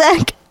name is.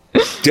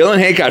 Dylan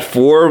Haight got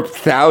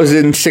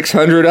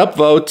 4,600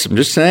 upvotes. I'm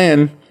just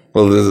saying.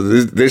 Well,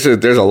 there's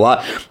a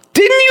lot.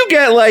 Didn't you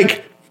get,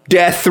 like,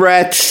 death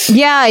threats?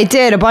 Yeah, I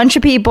did. A bunch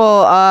of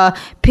people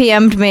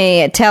PM'd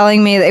me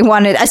telling me they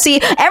wanted...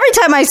 every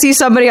time I see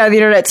somebody on the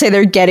internet say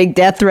they're getting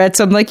death threats,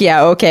 I'm like,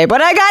 yeah, okay.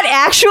 But I got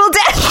actual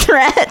death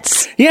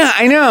threats. Yeah,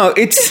 I know.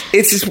 It's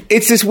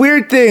this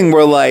weird thing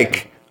where,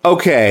 like,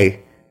 okay,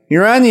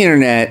 you're on the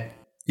internet,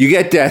 you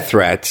get death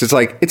threats. It's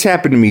like, it's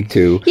happened to me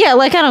too. Yeah,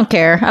 like, I don't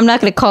care. I'm not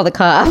going to call the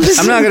cops.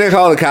 I'm not going to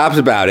call the cops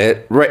about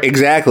it. Right,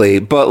 exactly.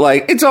 But,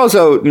 like, it's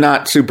also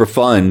not super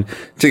fun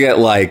to get,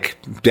 like,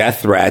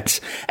 death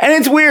threats. And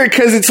it's weird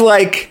because it's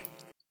like,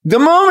 the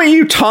moment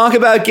you talk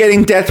about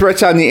getting death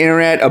threats on the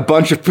internet, a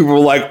bunch of people are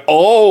like,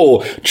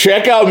 oh,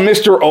 check out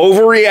Mr.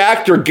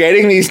 Overreactor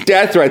getting these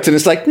death threats. And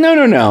it's like,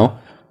 no.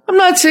 I'm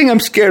not saying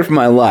I'm scared for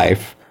my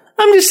life.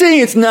 I'm just saying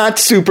it's not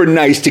super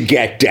nice to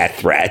get death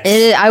threats.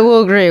 I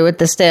will agree with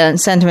the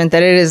sentiment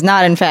that it is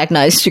not, in fact,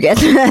 nice to get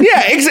threats.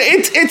 Yeah,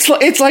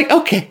 it's like,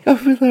 okay.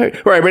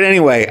 Right, but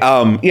anyway,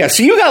 yeah,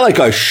 so you got like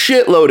a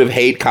shitload of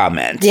hate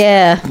comments.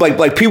 Yeah.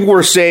 Like people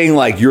were saying,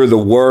 like, you're the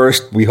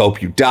worst, we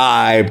hope you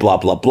die, blah,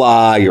 blah,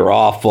 blah, you're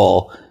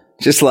awful.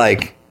 Just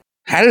like,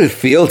 how did it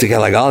feel to get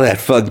like all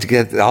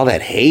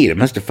that hate? It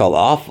must have felt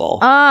awful.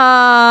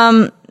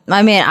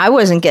 I mean, I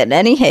wasn't getting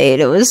any hate.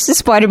 It was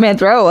Spider-Man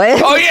Throwaway.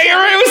 Oh, yeah, you're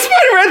right. It was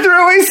Spider-Man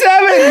Throwaway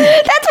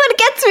 7. That's what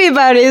gets me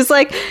about it. It's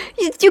like,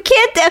 you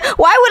can't...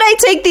 why would I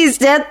take these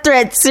death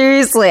threats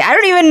seriously? I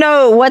don't even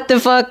know what the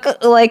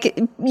fuck...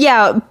 Like,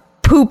 yeah,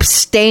 poop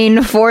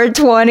stain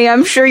 420.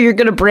 I'm sure you're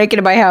going to break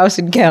into my house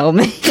and kill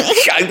me.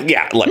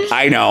 Yeah, look,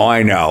 I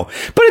know.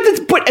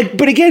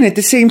 But again, at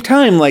the same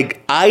time,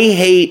 like, I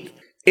hate...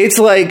 It's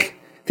like,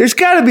 there's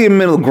got to be a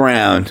middle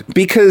ground.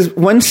 Because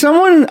when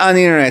someone on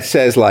the internet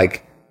says,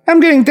 like... I'm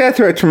getting death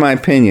threats for my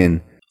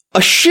opinion, a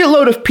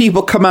shitload of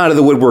people come out of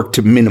the woodwork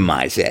to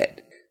minimize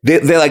it. They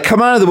like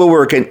come out of the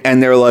woodwork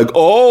and they're like,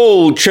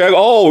 I'm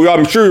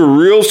sure you're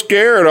real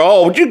scared.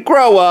 Oh, would you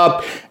grow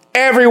up?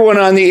 Everyone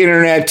on the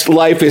internet's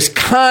life is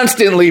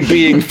constantly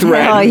being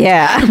threatened. Oh,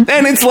 yeah.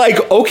 And it's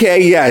like,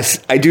 okay, yes,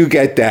 I do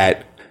get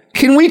that.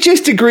 Can we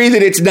just agree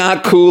that it's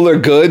not cool or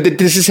good that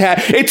this is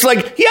It's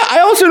like, yeah, I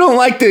also don't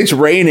like that it's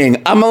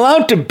raining. I'm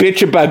allowed to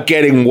bitch about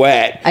getting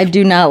wet. I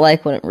do not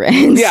like when it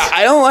rains. Yeah,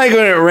 I don't like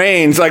when it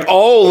rains. Like,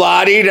 oh,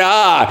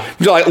 la-di-da.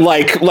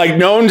 Like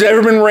no one's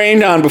ever been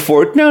rained on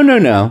before.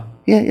 No.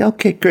 Yeah,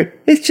 okay, great.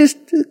 It's just,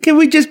 can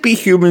we just be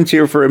humans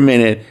here for a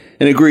minute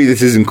and agree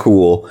this isn't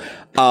cool?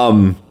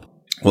 Well,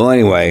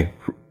 anyway,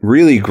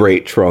 really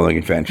great trolling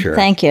adventure.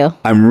 Thank you.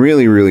 I'm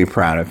really, really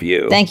proud of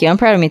you. Thank you. I'm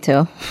proud of me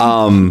too.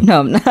 No,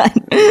 I'm not.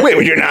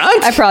 Wait, you're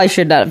not? I probably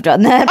should not have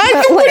done that.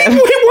 Wait,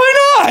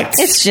 why not?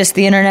 It's just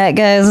the internet,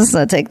 guys. Let's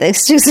not take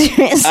this too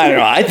seriously. I don't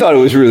know. I thought it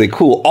was really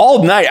cool.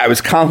 All night I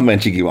was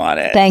complimenting you on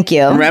it. Thank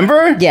you.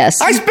 Remember?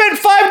 Yes. I spent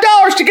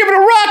 $5 to give it a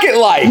rocket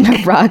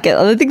like.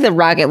 I think the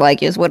rocket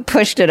like is what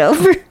pushed it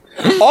over.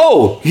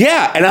 Oh,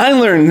 yeah. And I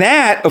learned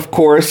that, of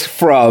course,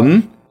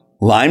 from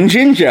Lime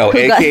Jinjo,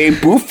 a.k.a.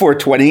 Boof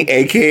 420,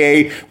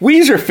 a.k.a.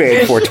 Weezer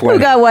Fan 420. Who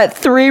got,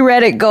 3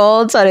 Reddit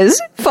golds on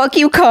his fuck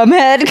you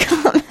cumhead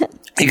comment?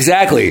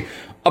 Exactly.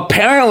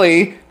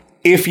 Apparently,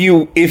 if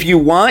you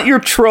want your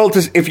troll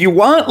to... If you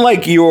want,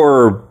 like,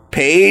 your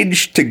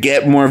page to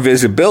get more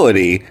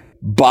visibility...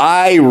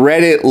 Buy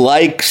Reddit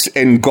likes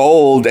and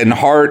gold and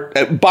heart.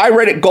 Buy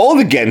Reddit gold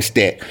against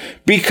it.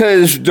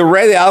 Because the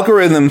Reddit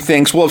algorithm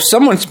thinks, well, if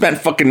someone spent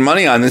fucking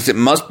money on this, it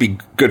must be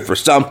good for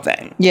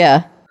something.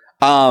 Yeah.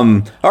 All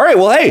right.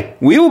 Well, hey,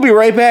 we will be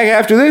right back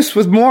after this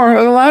with more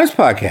of the Loudest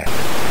Podcast.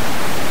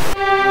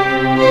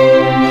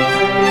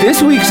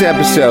 This week's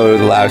episode of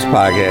the Loudest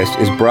Podcast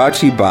is brought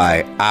to you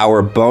by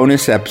our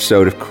bonus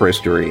episode of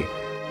Christery.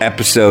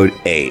 Episode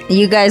 8.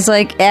 You guys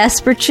like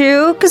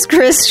Asperchew? Because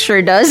Chris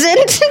sure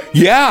doesn't.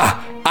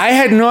 Yeah, I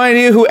had no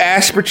idea who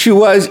Asperchew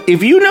was.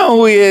 If you know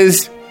who he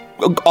is,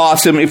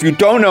 awesome. If you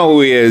don't know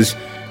who he is,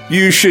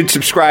 you should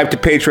subscribe to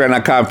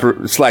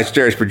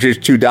patreon.com/Jerry's for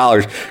just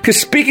 $2. Because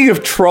speaking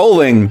of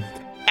trolling,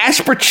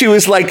 Asperchew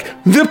is like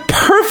the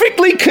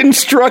perfectly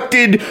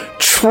constructed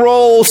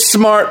troll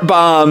smart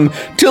bomb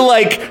to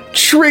like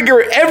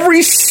trigger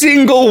every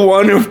single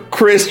one of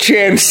Chris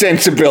Chan's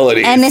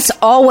sensibilities. And it's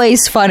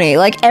always funny.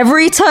 Like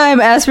every time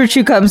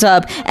Asperchew comes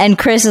up and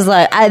Chris is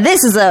like,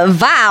 this is a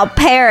vile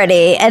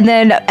parody. And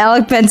then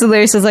Alec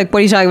Pencilers is like, what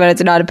are you talking about?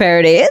 It's not a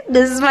parody.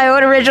 This is my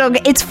own original.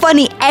 It's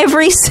funny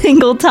every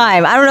single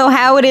time. I don't know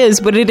how it is,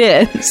 but it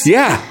is.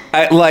 Yeah.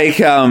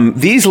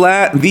 These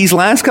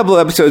last couple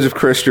of episodes of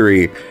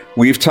Christery,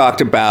 we've talked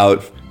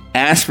about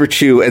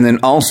Asperchew and then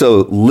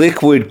also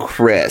Liquid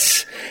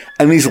Chris.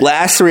 And these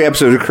last 3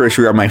 episodes of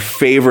Christery are my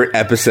favorite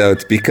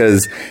episodes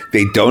because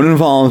they don't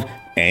involve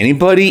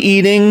anybody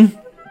eating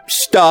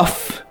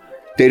stuff.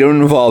 They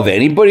don't involve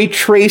anybody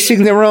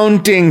tracing their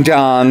own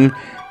ding-dong.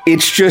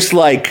 It's just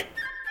like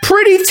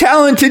pretty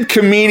talented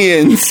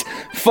comedians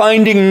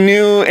finding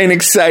new and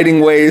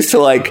exciting ways to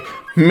like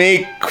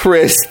make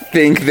Chris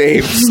think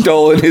they've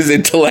stolen his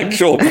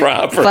intellectual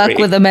property. Fuck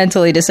with the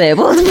mentally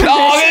disabled. Oh,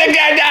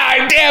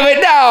 God, damn it,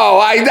 no.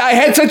 I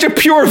had such a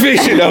pure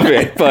vision of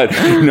it. But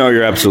no,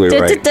 you're absolutely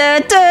right.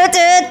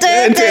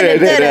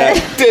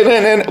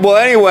 Well,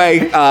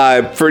 anyway,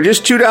 for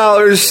just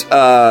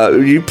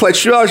 $2, you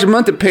pledge $2 a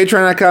month at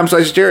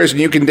patreon.com/Darius,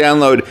 and you can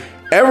download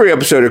every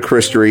episode of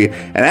Christery,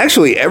 and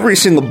actually every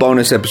single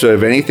bonus episode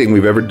of anything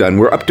we've ever done.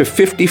 We're up to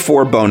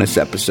 54 bonus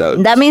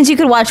episodes. That means you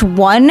could watch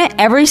one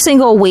every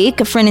single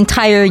week for an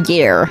entire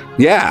year.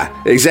 Yeah,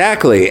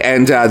 exactly.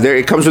 And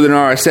it comes with an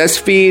RSS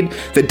feed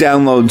that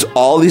downloads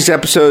all these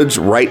episodes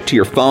right to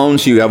your phone,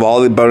 so you have all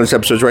the bonus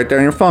episodes right there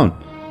on your phone.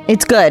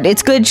 It's good.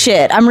 It's good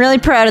shit. I'm really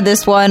proud of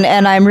this one,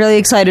 and I'm really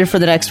excited for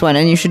the next one,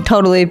 and you should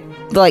totally...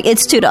 Like,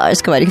 it's $2.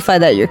 Come on, you can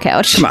find that at your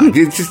couch. Come on,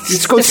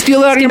 just go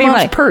steal it out of your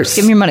mom's purse.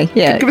 Give me your money.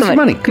 Yeah, give us your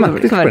money. Come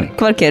on, kid.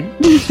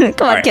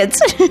 Come on,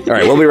 kids. All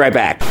right, we'll be right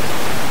back.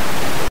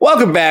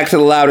 Welcome back to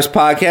the Loudest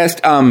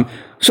Podcast.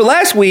 So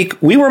last week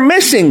we were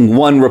missing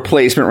one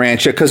replacement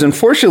Rancha because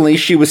unfortunately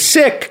she was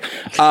sick.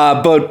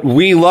 But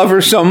we love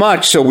her so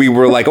much, so we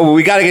were like, oh,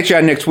 we got to get you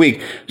on next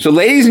week. So,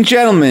 ladies and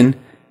gentlemen,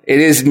 it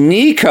is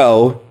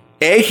Nico,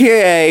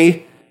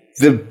 aka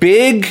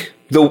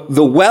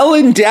the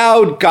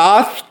well-endowed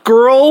goth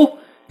girl.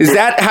 Is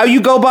that how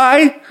you go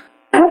by?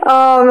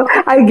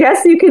 I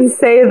guess you can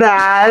say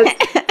that.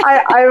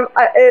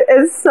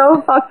 It's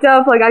so fucked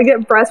up. Like, I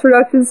get breast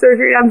reduction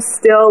surgery and I'm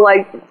still,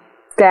 like,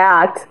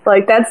 stacked.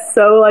 Like, that's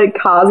so, like,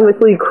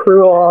 cosmically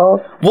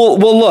cruel. Well,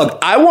 look,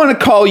 I want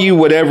to call you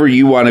whatever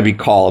you want to be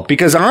called.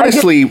 Because,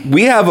 honestly,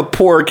 we have a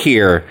pork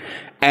here.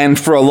 And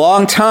for a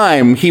long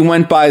time, he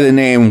went by the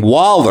name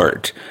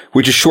Wallard,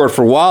 which is short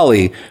for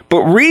Wally.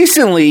 But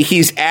recently,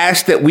 he's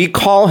asked that we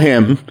call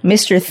him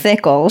Mr.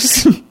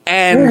 Thickles.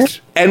 And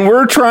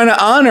we're trying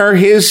to honor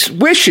his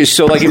wishes.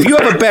 So, like, if you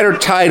have a better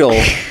title,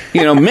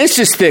 you know,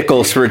 Mrs.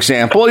 Thickles, for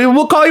example,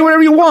 we'll call you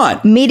whatever you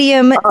want.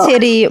 Medium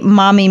titty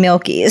mommy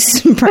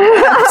milkies,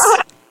 perhaps.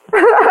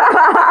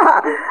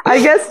 I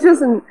guess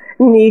just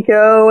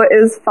Nico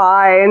is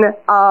fine.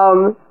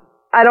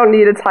 I don't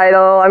need a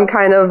title. I'm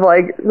kind of,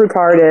 like,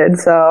 retarded,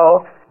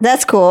 so...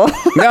 That's cool.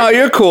 No,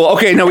 you're cool.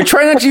 Okay, no, we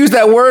try not to use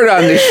that word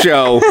on this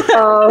show.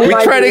 We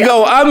try to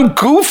go, I'm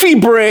goofy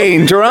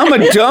brained, or I'm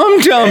a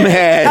dum-dum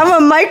head.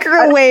 I'm a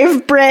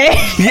microwave brain.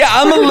 Yeah,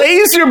 I'm a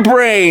laser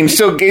brain.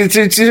 So is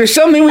there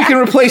something we can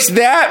replace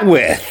that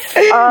with?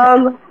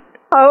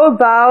 How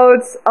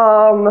about,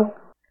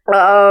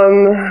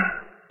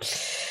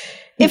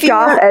 if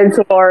goth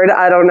edgelord,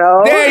 I don't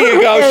know. There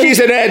you go. She's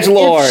an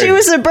edgelord. If she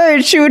was a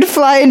bird, she would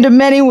fly into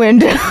many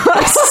windows.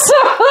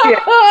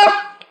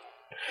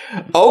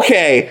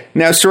 Okay,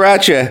 now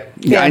Sirancha,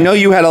 I know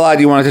you had a lot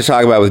you wanted to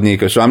talk about with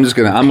Nico, so I'm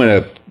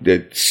gonna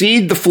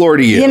cede the floor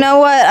to you. You know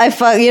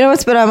what? You know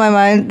what's been on my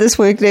mind this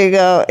week,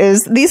 Nico,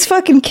 is these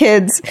fucking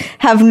kids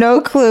have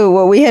no clue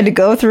what we had to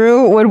go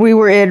through when we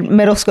were in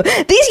middle school.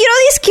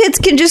 These kids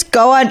can just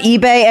go on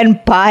eBay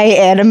and buy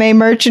anime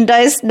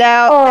merchandise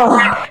now.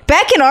 Oh.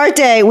 Back in our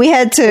day, we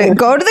had to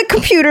go to the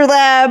computer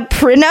lab,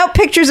 print out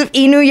pictures of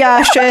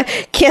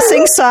Inuyasha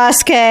kissing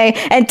Sasuke,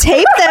 and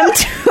tape them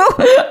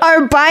to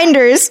our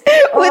binders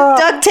with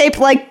duct tape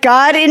like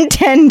God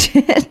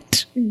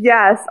intended.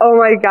 Yes. Oh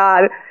my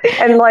God.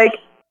 And like,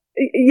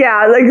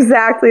 yeah,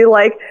 exactly.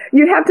 Like,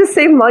 you'd have to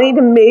save money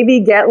to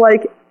maybe get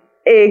like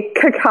a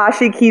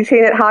Kakashi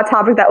keychain at Hot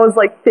Topic that was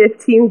like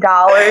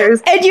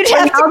 $15. And you'd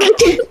have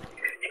to...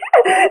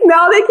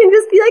 Now they can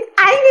just be like,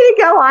 I'm going to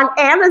go on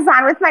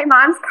Amazon with my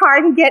mom's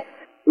card and get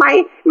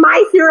my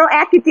Hero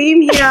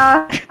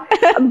Academia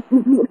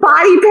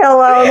body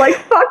pillow. Like,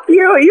 fuck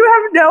you.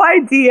 You have no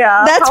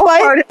idea.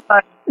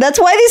 That's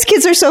why these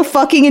kids are so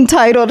fucking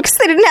entitled, because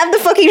they didn't have the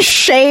fucking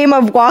shame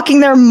of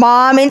walking their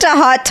mom into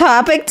Hot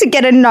Topic to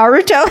get a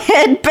Naruto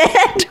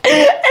headband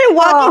and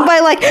walking by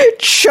like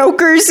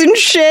chokers and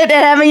shit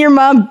and having your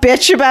mom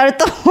bitch about it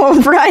the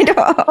whole ride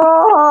home.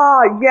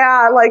 Oh,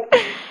 yeah. Like,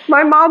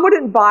 my mom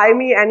wouldn't buy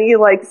me any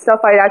like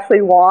stuff I'd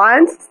actually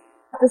want. I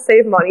have to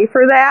save money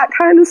for that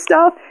kind of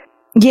stuff.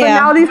 Yeah. But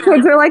now these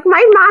kids are like,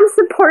 my mom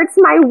supports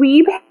my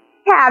weeb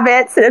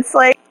habits. And it's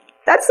like,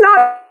 that's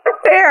not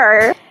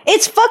fair.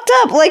 It's fucked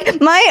up. Like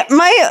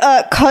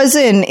my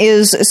cousin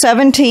is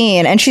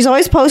 17 and she's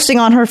always posting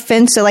on her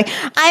Finsta like,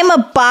 I'm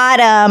a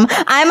bottom,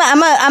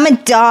 I'm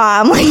a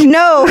dom. Like,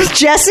 no,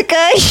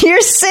 Jessica,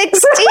 you're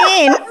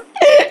 16.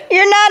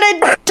 You're not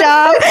a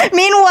dom.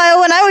 Meanwhile,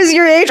 when I was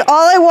your age,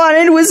 all I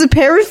wanted was a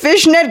pair of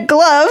fishnet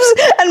gloves,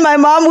 and my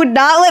mom would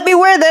not let me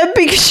wear them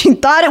because she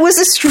thought it was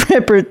a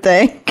stripper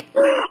thing.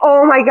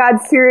 Oh my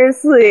God,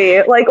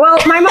 seriously. Like, well,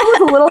 my mom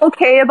was a little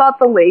okay about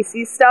the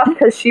lacy stuff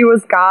because she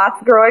was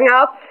goth growing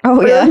up.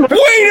 Oh, yeah.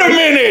 Wait a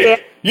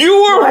minute!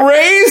 You were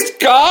raised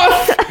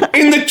goth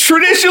in the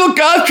traditional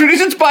goth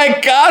traditions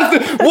by goth?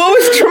 What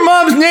was your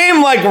mom's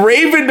name? Like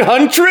Raven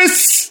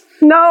Huntress?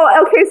 No,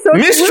 okay, so...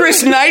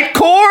 Mistress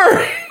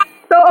Nightcore?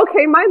 So,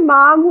 okay, my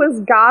mom was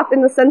goth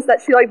in the sense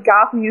that she liked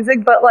goth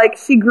music, but, like,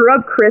 she grew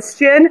up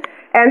Christian,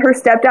 and her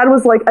stepdad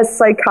was like a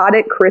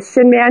psychotic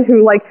Christian man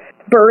who like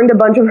burned a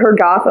bunch of her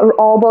goth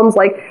albums,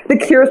 like The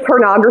Cure's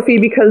pornography,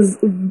 because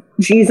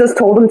Jesus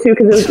told him to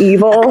because it was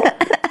evil.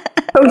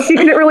 So she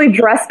couldn't really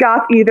dress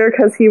goth either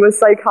because he was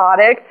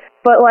psychotic,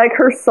 but like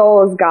her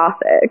soul is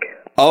gothic.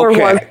 Or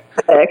was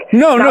gothic.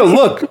 No,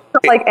 look.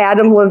 Like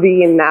Adam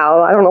Levine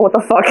now. I don't know what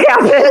the fuck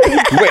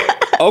happened. Wait,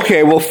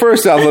 okay, well,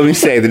 first off, let me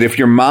say that if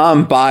your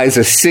mom buys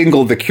a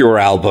single The Cure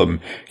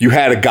album, you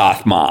had a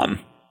goth mom.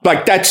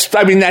 Like,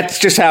 that's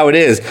just how it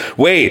is.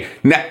 Wait,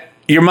 now,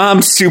 your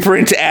mom's super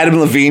into Adam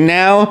Levine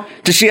now?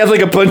 Does she have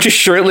like a bunch of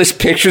shirtless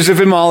pictures of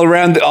him all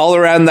around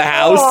the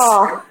house?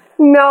 Oh,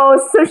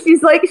 no, so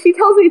she's like, she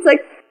tells me, it's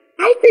like,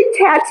 I think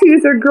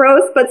tattoos are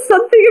gross, but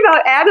something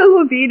about Adam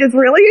Levine is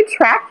really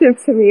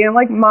attractive to me. I'm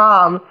like,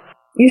 Mom,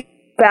 you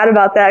bad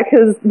about that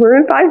because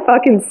Maroon 5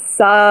 fucking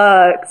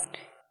sucks.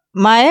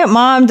 My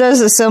mom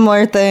does a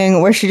similar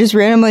thing where she just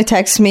randomly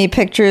texts me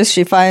pictures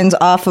she finds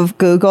off of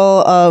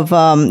Google of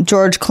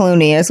George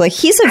Clooney. It's like,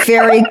 he's a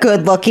very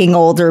good-looking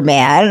older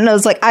man. And I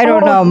was like, I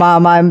don't know,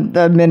 Mom. I'm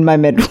in my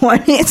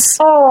mid-20s.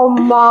 Oh,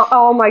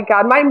 my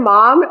God. My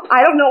mom,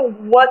 I don't know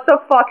what the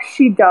fuck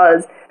she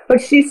does, but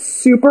she's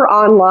super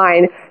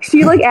online.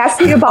 She, like,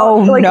 asked me about,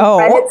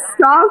 Reddit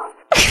stuff.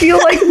 She,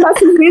 like,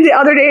 messaged me the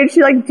other day, and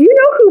she's like, do you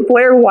know who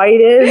Blair White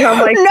is? And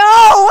I'm like,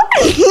 No!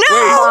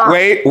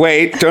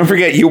 Wait. Don't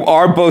forget, you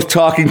are both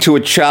talking to a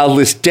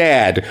childless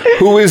dad.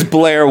 Who is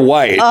Blair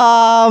White?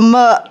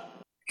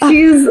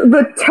 She's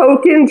the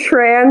token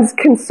trans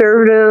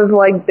conservative,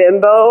 like,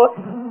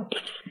 bimbo.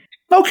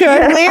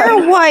 Okay.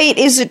 Blair White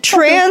is a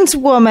trans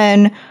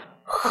woman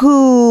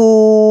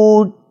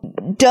who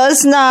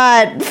does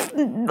not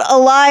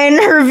align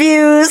her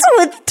views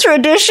with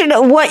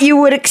traditional what you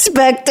would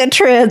expect a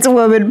trans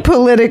woman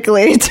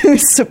politically to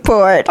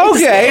support.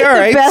 Okay, all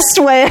right. The best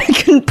way I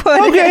can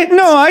put it. Okay,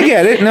 no, I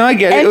get it.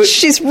 And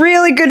she's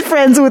really good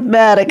friends with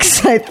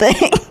Maddox, I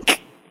think.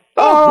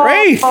 Oh,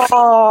 great.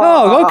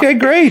 Oh, okay,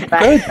 great.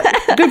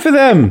 Good for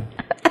them.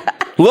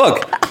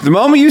 Look, the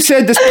moment you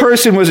said this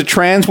person was a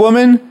trans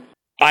woman,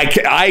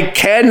 I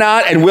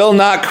cannot and will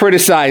not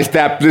criticize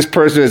that this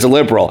person is a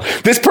liberal.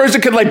 This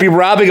person could like be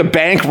robbing a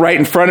bank right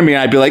in front of me,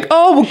 and I'd be like,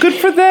 "Oh, well, good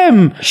for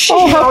them.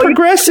 Oh, how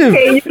progressive."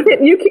 Okay,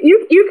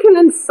 you can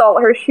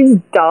insult her. She's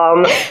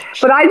dumb,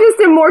 but I just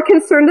am more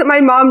concerned that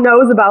my mom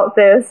knows about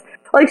this.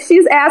 Like,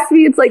 she's asked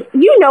me, it's like,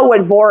 you know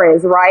what war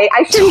is, right?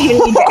 I shouldn't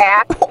even need to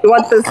ask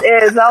what this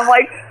is. I'm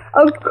like,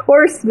 of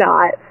course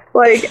not.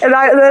 Like, and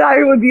then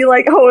I would be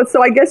like, oh,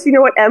 so I guess you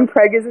know what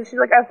MPreg is? And she's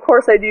like, of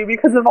course I do,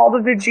 because of all the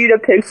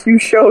Vegeta pics you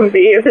showed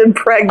me of him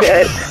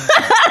pregnant.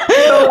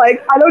 So,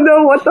 like, I don't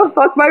know what the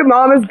fuck my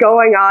mom is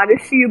going on.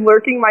 Is she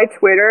lurking my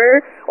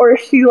Twitter? Or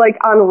is she, like,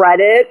 on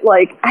Reddit?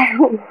 Like, I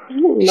don't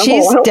know.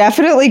 She's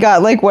definitely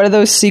got, like, one of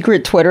those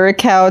secret Twitter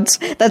accounts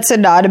that's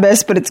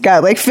anonymous, but it's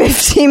got, like,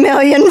 50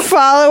 million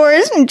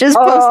followers and just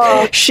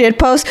posts shit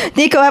posts.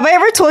 Nico, have I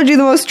ever told you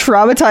the most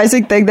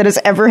traumatizing thing that has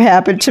ever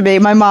happened to me?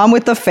 My mom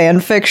with the fan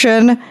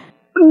fiction.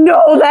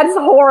 No, that's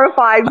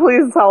horrifying.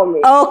 Please tell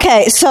me.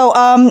 Okay, so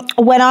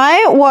when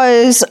I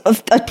was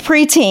a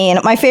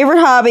preteen, my favorite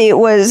hobby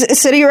was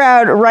sitting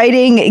around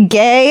writing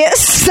gay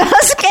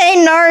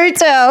Sasuke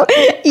Naruto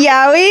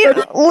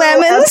yaoi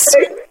lemons.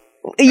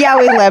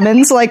 Yaoi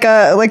lemons, like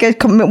a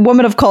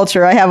woman of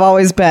culture I have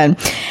always been.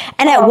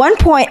 And at one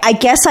point, I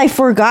guess I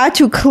forgot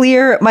to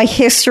clear my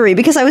history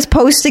because I was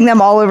posting them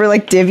all over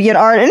like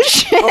DeviantArt and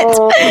shit.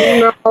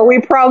 Oh, no,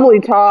 we probably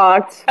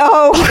talked.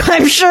 Oh,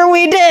 I'm sure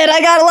we did.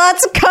 I got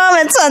lots of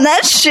comments on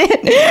that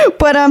shit.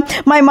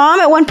 But my mom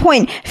at one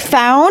point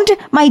found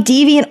my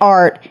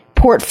DeviantArt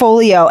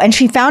portfolio, and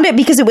she found it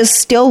because it was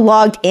still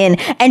logged in,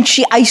 and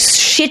I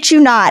shit you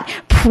not,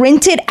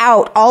 printed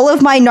out all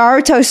of my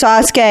Naruto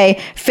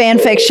Sasuke fan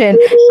fiction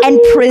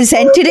and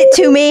presented it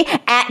to me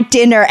at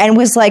dinner and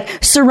was like,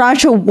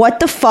 Sirancha,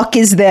 what the fuck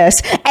is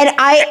this? And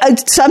I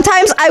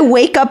sometimes I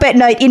wake up at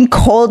night in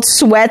cold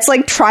sweats,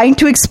 like trying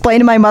to explain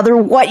to my mother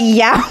what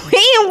yaoi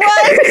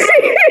was.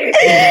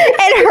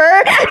 And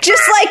her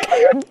just like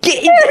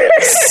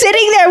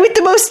sitting there with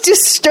the most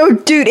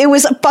distorted, dude, it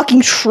was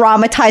fucking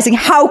traumatizing.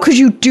 How could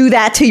you do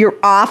that to your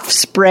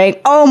offspring?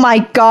 Oh my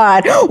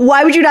God.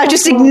 Why would you not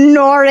just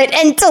ignore it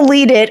and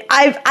delete it?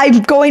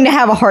 I'm going to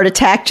have a heart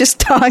attack just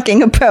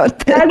talking about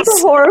this.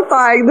 That's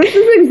horrifying. This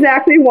is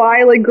exactly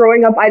why, like,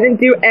 growing up, I didn't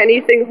do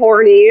anything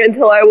horny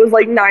until I was,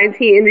 like,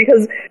 19,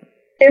 because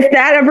if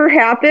that ever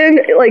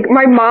happened, like,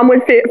 my mom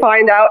would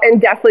find out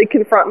and definitely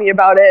confront me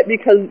about it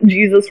because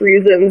Jesus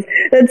reasons.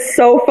 That's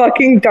so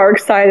fucking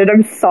dark-sided.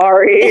 I'm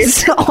sorry.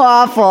 It's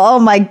awful. Oh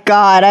my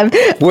God.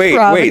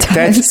 Wait,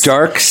 that's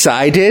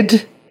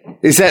dark-sided?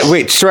 Is that,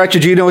 wait, Sirancha,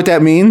 do you know what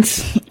that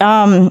means?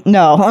 No,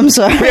 I'm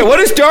sorry. Wait, what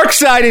does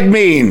dark-sided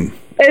mean?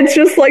 It's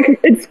just like,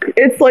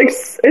 it's like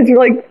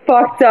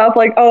fucked up.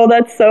 Like, oh,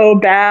 that's so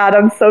bad.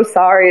 I'm so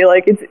sorry.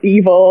 Like, it's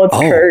evil. It's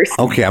cursed.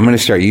 Okay, I'm going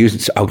to start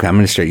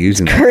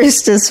using that.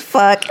 Cursed as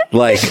fuck.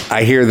 Like,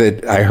 I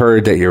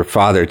heard that your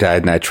father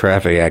died in that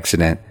traffic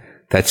accident.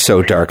 That's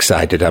so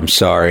dark-sided. I'm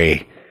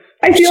sorry.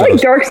 I feel like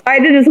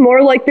Dark-Sided is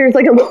more like there's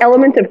like an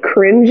element of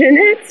cringe in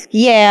it.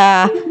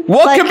 Yeah.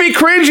 What could be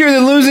cringier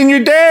than losing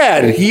your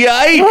dad?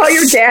 Yikes! Oh,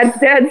 your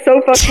dad's so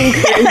fucking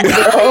cringe,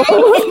 bro.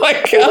 Oh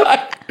my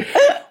god.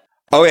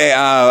 Okay,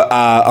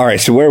 all right,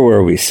 so where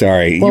were we?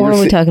 Sorry. What were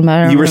we talking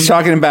about? You were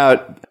talking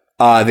about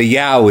the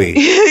Yowie.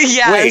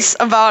 Yes,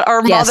 about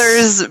our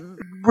mothers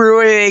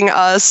ruining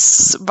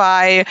us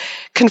by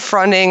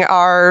confronting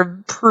our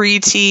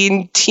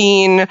preteen,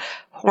 teen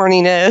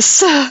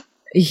horniness.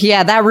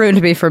 Yeah, that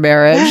ruined me for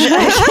marriage.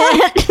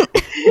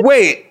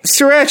 Wait,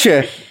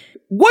 Sirancha,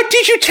 what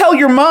did you tell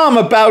your mom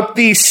about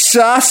the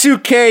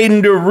Sasuke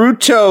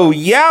Naruto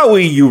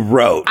Yowie you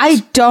wrote? I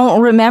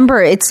don't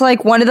remember. It's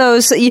like one of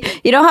those,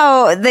 you know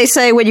how they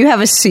say when you have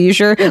a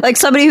seizure, like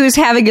somebody who's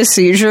having a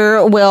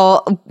seizure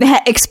will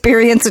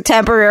experience a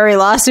temporary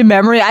loss in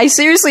memory. I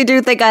seriously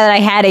do think that I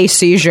had a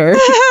seizure.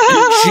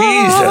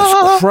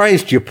 Jesus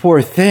Christ, you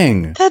poor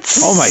thing.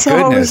 That's oh my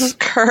so goodness.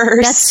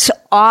 Cursed. That's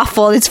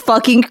awful. It's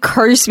fucking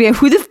cursed, man.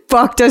 Who the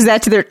fuck does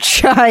that to their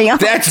child?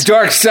 That's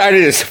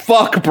dark-sided as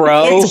fuck,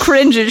 bro. It's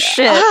cringe as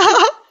shit.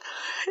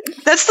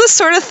 That's the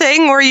sort of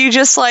thing where you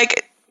just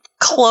like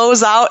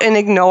close out and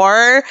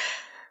ignore.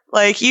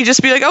 Like you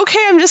just be like,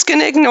 okay, I'm just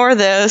gonna ignore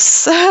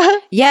this.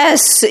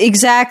 Yes,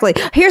 exactly.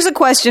 Here's a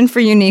question for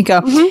you, Nico.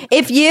 Mm-hmm.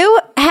 If you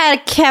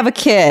have a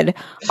kid,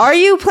 are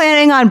you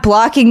planning on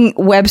blocking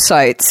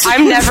websites?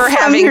 I'm never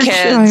having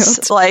kids.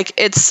 Child? Like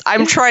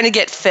I'm trying to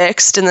get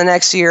fixed in the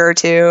next year or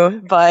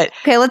two. But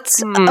okay,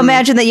 let's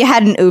imagine that you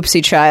had an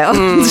oopsie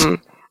child.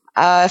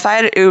 If I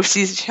had an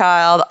oopsie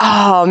child,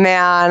 oh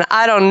man,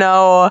 I don't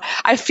know.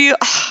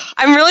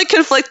 I'm really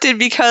conflicted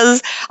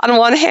because on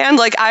one hand,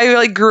 like I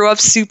like grew up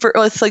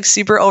with like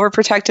super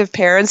overprotective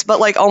parents,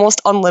 but like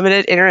almost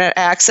unlimited internet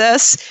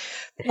access,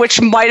 which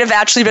might have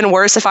actually been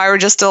worse if I were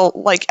just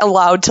like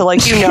allowed to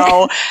like,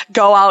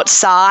 go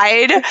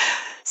outside.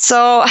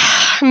 So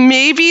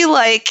maybe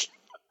like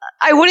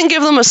I wouldn't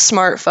give them a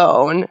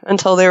smartphone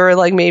until they were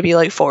like maybe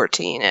like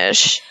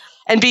 14-ish.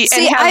 And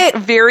have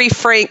very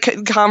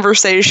frank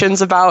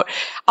conversations about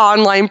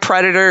online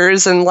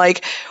predators and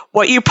like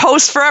what you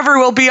post forever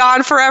will be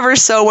on forever.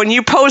 So when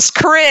you post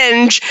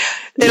cringe,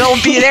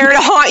 it'll be there to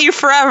haunt you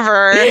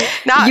forever.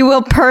 You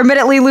will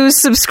permanently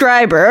lose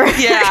subscriber.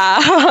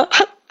 Yeah.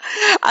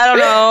 I don't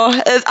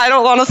know. I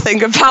don't want to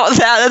think about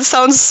that. That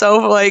sounds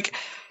so like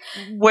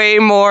way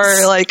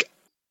more like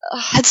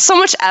it's so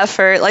much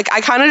effort. Like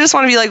I kind of just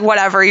want to be like,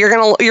 whatever, you're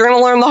gonna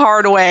learn the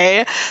hard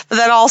way. But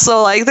then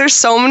also like, there's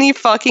so many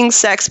fucking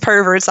sex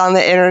perverts on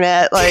the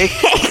internet. Like,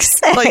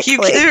 exactly.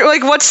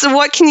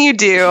 What can you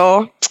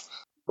do?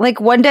 Like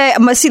one day,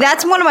 see,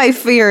 that's one of my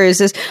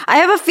fears is I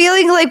have a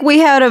feeling like we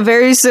had a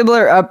very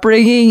similar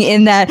upbringing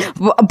in that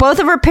both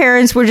of our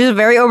parents were just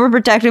very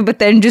overprotective, but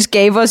then just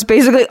gave us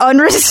basically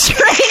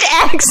unrestrained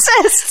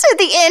access to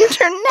the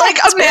internet. Like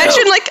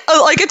imagine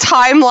like a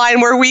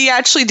timeline where we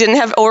actually didn't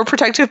have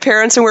overprotective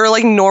parents and we were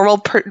like normal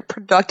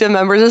productive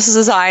members of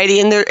society,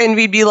 and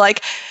we'd be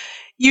like,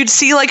 you'd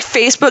see like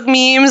Facebook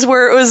memes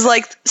where it was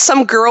like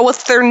some girl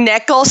with their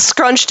neck all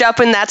scrunched up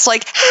and that's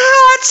like,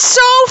 that's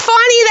so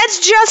funny.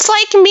 That's just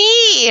like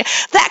me.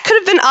 That could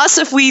have been us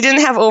if we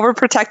didn't have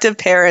overprotective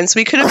parents.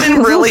 We could have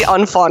been really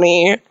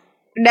unfunny.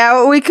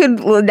 Now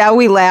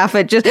we laugh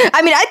at just,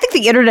 I mean, I think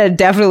the internet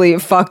definitely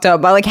fucked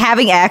up by like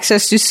having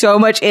access to so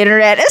much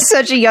internet at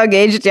such a young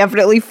age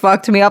definitely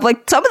fucked me up.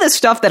 Like some of the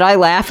stuff that I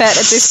laugh at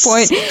this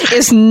point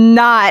is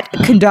not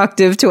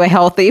conductive to a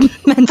healthy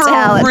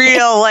mentality. For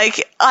real.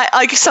 Like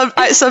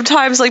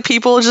sometimes like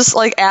people just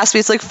like ask me,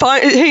 it's like,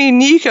 hey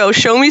Nico,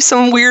 show me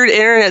some weird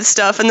internet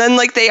stuff. And then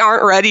like they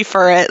aren't ready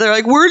for it. They're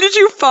like, where did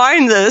you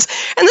find this?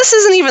 And this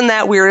isn't even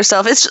that weird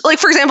stuff. It's like,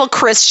 for example,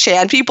 Chris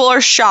Chan. People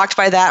are shocked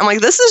by that. I'm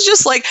like, this is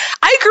just like,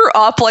 I grew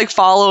up like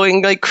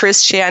following like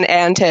Chris Chan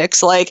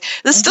antics. Like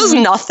this does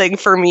nothing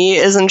for me.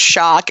 Isn't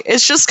shock.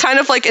 It's just kind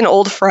of like an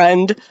old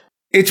friend.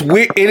 It's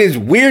weird. It is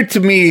weird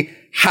to me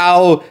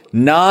how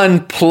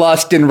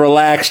nonplussed and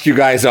relaxed you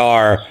guys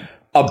are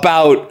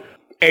about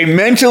a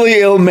mentally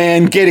ill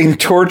man getting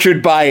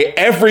tortured by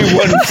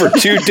everyone for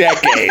 2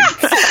 decades.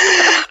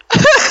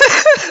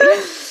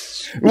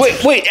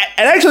 Wait,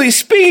 and actually,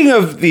 speaking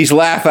of these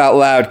laugh out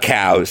loud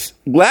cows,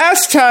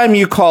 last time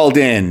you called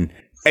in,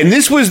 and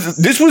this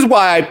was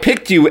why I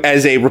picked you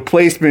as a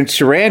replacement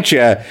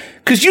Sirancha,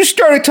 because you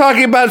started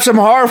talking about some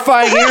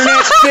horrifying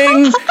internet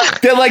thing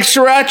that, like,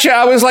 Sirancha,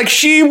 I was like,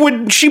 she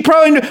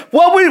probably,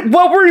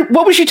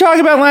 what was she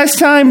talking about last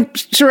time,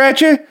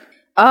 Sirancha?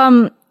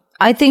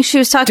 I think she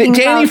was talking about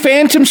Danny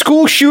Phantom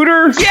school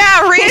shooter.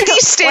 Yeah, Randy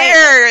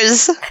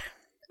Stairs.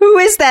 Who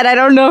is that? I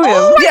don't know him.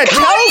 Oh yeah,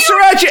 tell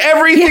Sirancha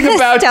everything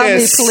about tell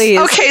this. Tell me,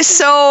 please. Okay,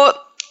 so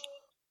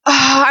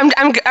I'm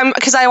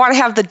because I want to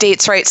have the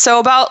dates right. So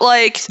about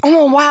like,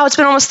 oh wow, it's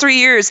been almost 3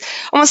 years.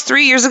 Almost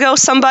 3 years ago,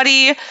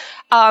 somebody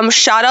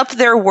shot up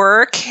their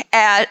work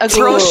at a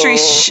grocery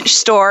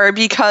store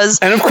because...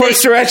 And of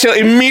course, Sirancha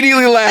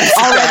immediately laughed.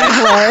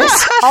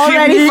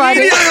 Already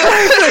funny.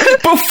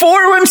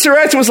 Before, when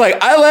Sirancha was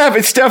like, I laugh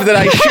at stuff that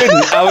I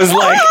shouldn't, I was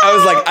like,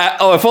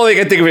 if only I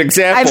could think of an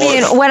example. I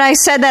mean, when I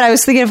said that, I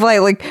was thinking of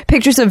like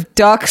pictures of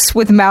ducks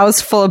with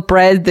mouths full of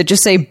bread that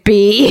just say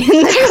B in the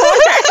corner.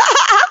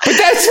 But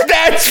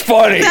that's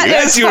funny.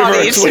 That's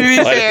funny, to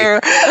be fair.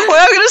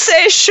 What I'm going to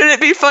say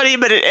shouldn't be funny,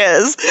 but it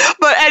is.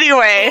 But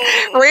anyway,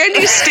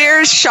 Randy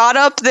Stairs shot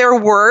up their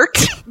work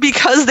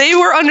because they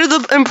were under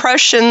the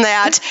impression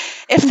that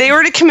if they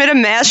were to commit a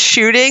mass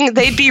shooting,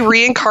 they'd be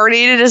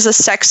reincarnated as a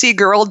sexy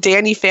girl,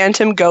 Danny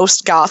Phantom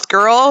Ghost Goth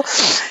Girl.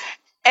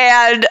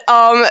 And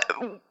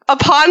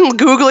upon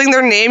Googling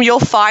their name, you'll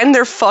find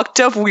their fucked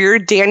up,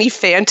 weird Danny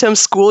Phantom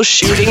school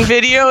shooting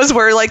videos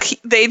where like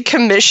they'd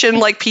commission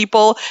like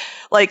people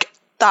like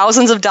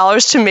thousands of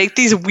dollars to make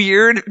these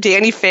weird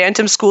Danny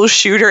Phantom school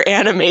shooter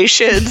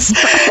animations.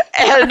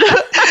 And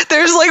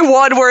there's like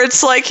one where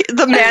it's like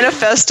the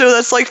manifesto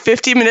that's like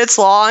 50 minutes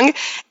long,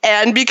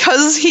 and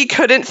because he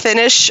couldn't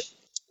finish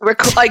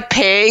like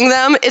paying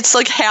them, it's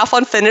like half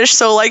unfinished,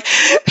 so like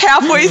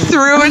halfway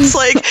through it's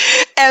like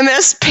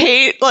MS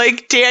Paint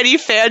like Danny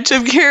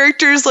Phantom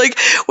characters like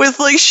with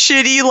like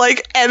shitty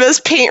like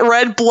MS Paint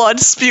red blood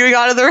spewing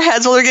out of their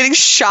heads while they're getting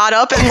shot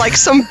up, and like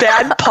some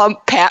bad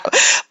pop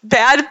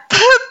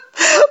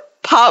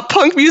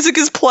punk music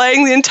is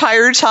playing the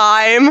entire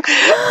time.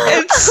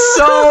 It's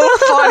so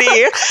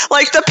funny.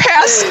 Like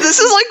this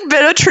has like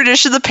been a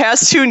tradition the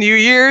past 2 New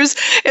Years,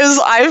 is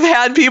I've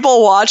had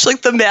people watch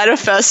like the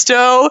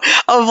manifesto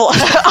of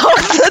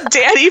the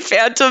Danny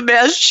Phantom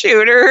mass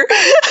shooter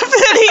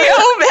video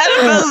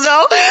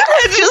manifesto,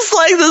 and just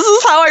like, this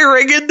is how I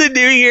ring in the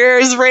New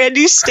Year's,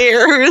 Randy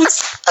Stairs.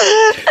 Just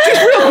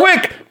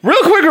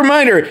real quick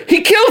reminder,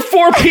 he killed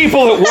 4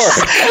 people at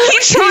work. He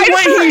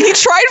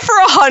tried for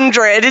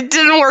 100. It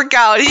didn't work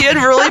out. He had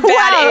really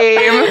bad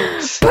aim.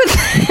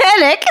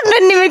 Pathetic.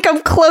 Didn't even come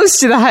close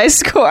to the high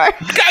score.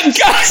 God,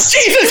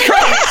 Jesus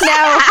Christ!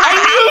 Now,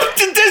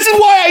 this is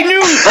why I knew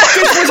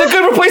this was a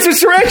good replacement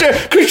for Sirancha,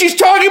 because she's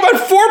talking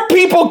about 4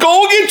 people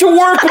going into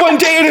work one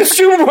day in a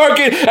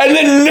supermarket and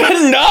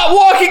then not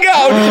walking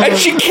out, and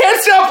she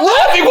can't stop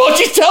laughing while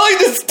she's telling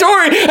the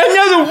story, and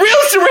now the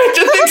real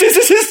Sirancha thinks this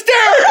is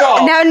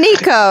hysterical! Now,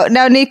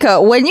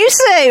 Nico, when you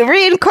say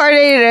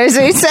reincarnated as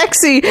a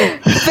sexy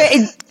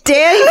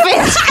Danny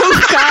Phantom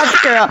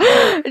Goth Girl,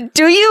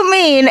 do you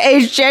mean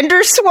a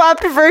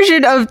gender-swapped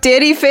version of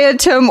Danny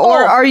Phantom,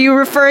 or are you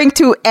referring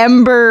to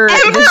Ember?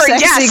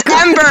 Yes,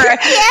 Ember.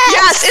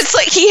 Yes, it's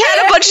like he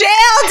had a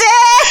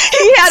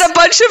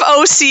bunch of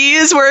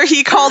OCs where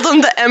he called them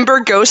the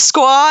Ember Ghost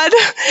Squad,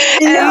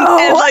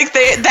 and like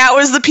that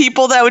was the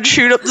people that would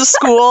shoot up the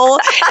school,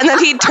 and then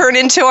he'd turn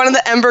into one of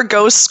the Ember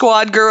Ghost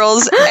Squad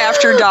girls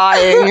after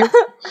dying.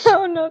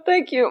 Oh no,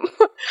 thank you.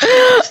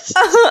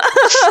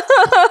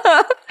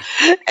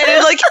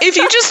 And like, if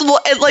you just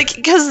look at like,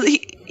 because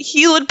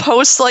he would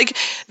post like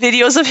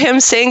videos of him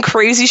saying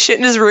crazy shit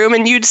in his room,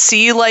 and you'd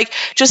see like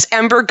just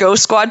Ember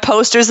Ghost Squad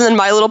posters and then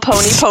My Little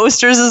Pony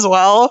posters as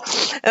well.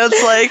 And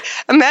it's like,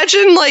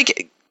 imagine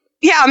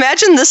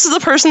this is the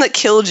person that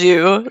killed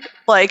you.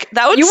 Like,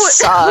 that would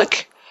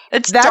suck.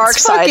 It's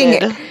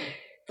dark-sided.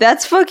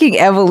 That's fucking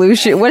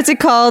evolution. What's it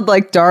called?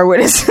 Like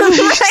Darwinism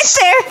right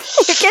there.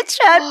 You get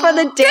shot by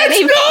the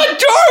Danny. That's not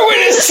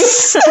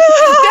Darwinism!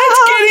 That's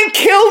getting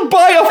killed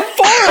by a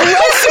far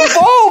less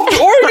evolved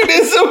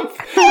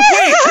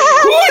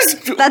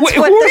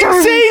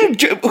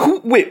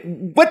organism! Wait,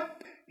 what?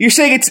 You're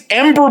saying it's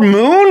Ember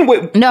Moon?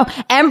 Wait. No,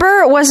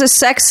 Ember was a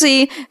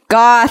sexy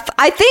goth.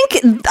 I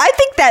think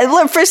that,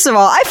 look, first of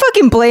all, I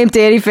fucking blame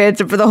Danny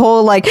Phantom for the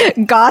whole, like,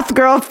 goth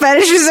girl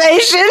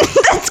fetishization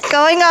that's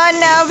going on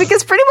now,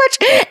 because pretty much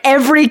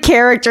every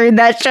character in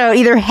that show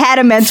either had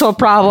a mental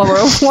problem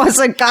or was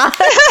a goth.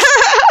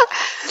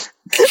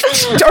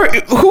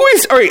 Who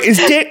is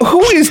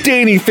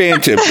Danny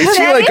Phantom? Is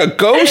he like a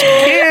ghost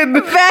kid?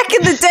 Back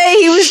in the day,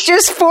 he was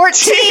just 14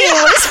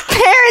 when his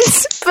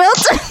parents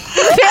built a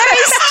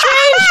very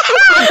strange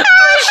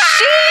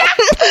machine.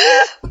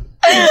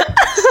 I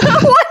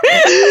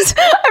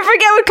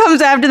forget what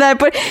comes after that,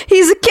 but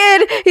he's a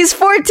kid, he's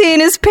 14,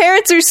 his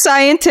parents are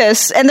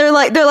scientists, and they're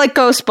like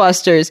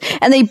Ghostbusters,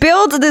 and they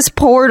build this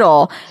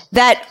portal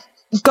that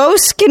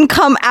ghosts can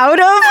come out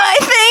of, I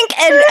think,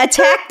 and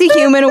attack the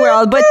human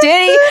world. But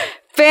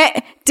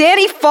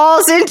Danny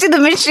falls into the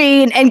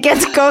machine and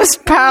gets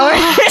ghost powers.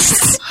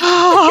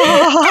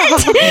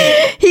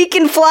 He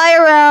can fly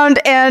around,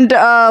 and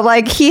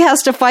he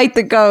has to fight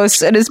the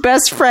ghosts. And his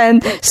best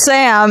friend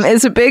Sam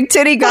is a big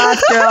titty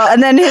goth girl,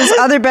 and then his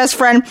other best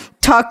friend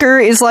Tucker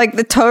is like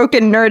the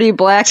token nerdy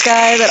black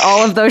guy that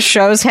all of those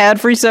shows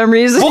had for some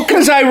reason. Well,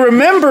 because I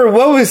remember,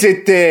 what was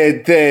it?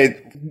 The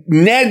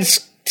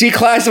Ned's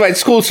Declassified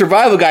School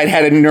Survival Guide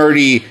had a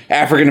nerdy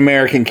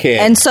African-American kid.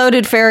 And so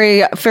did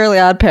Fairly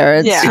Odd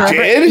Parents. Yeah. It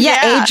did?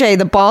 Yeah, AJ,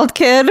 the bald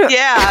kid.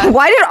 Yeah.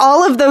 Why did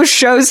all of those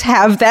shows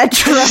have that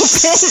trope in it?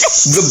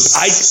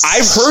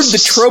 I've heard the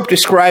trope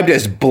described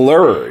as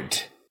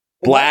blurred.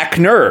 Black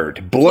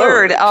nerd.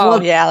 Blurred. Oh,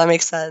 Well, yeah, that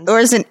makes sense. Or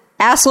is an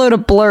assload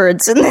of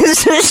blurs in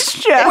this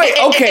show? Wait,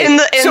 okay. In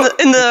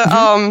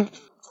the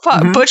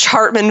Butch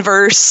Hartman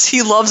verse,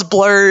 he loves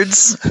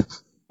blurs.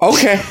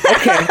 Okay.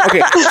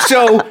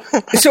 So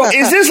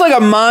is this like a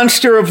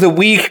Monster of the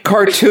Week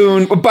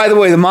cartoon? By the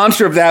way, the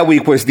Monster of that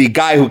week was the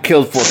guy who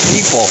killed 4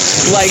 people.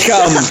 Like,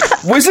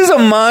 was this a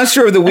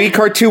Monster of the Week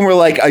cartoon where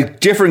like a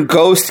different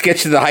ghost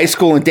gets to the high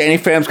school and Danny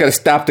Phantom's got to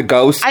stop the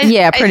ghost?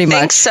 Yeah, pretty I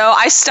think much. so.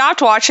 I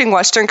stopped watching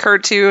Western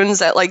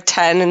cartoons at like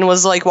 10 and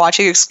was like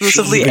watching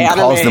exclusively She even anime.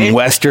 calls them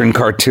Western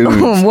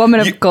cartoons. Woman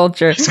of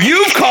culture.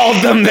 You've called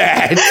them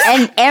that.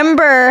 And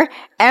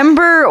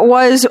Ember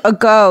was a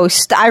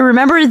ghost. I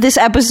remember this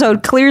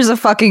episode clear as a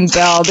fucking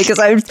bell because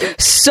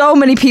so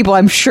many people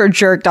I'm sure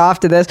jerked off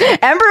to this.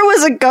 Ember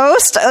was a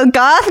ghost, a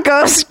goth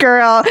ghost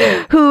girl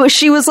who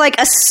she was like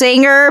a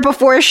singer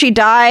before she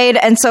died,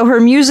 and so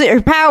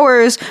her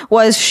powers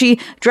was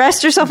she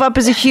dressed herself up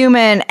as a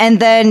human,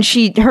 and then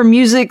her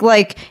music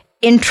like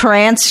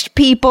entranced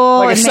people.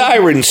 Like a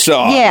siren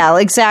song. Yeah,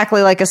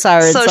 exactly like a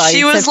siren So song.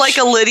 she was like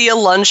a Lydia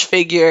Lunch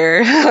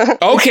figure.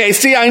 Okay,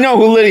 see, I know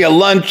who Lydia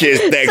Lunch is.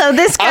 So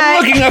this guy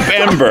I'm looking up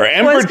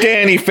Ember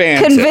Danny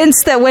Phantom.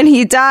 convinced that when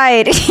he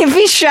died, if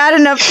he shot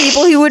enough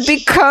people, he would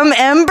become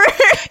Ember.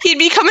 He'd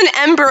become an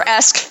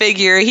Ember-esque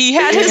figure. He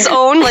had his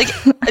own like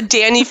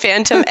Danny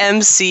Phantom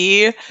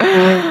MC.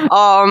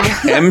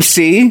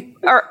 MC?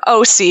 Or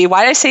OC.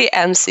 Why did I say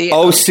MC?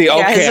 OC, Yeah,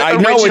 okay, his I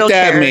know what original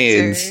that character.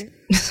 means.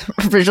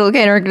 Original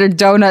character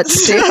donut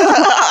stick.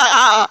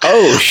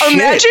 Oh, shit.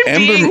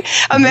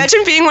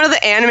 Imagine being one of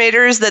the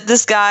animators that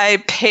this guy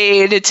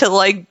paid to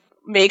like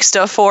make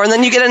stuff for, and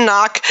then you get a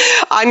knock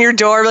on your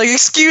door like,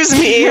 excuse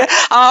me,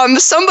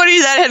 somebody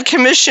that had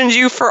commissioned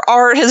you for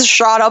art has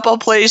shot up a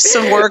place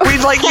of work.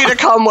 We'd like you to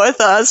come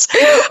with us.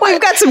 We've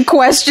got some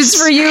questions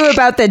for you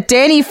about the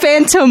Danny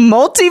Phantom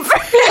multiverse.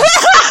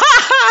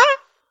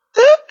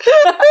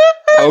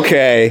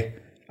 Okay,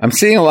 I'm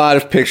seeing a lot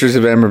of pictures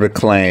of Ember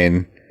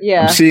McLean.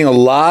 Yeah. I'm seeing a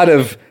lot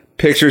of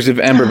pictures of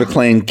Ember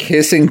McLean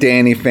kissing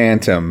Danny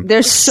Phantom.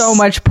 There's so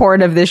much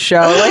porn of this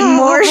show, like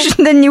more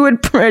than you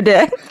would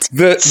predict.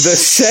 The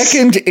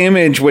second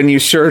image when you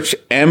search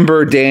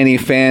Ember Danny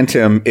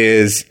Phantom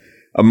is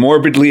a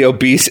morbidly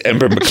obese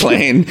Ember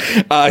McLean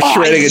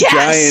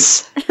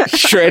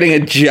shredding a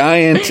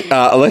giant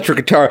electric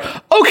guitar.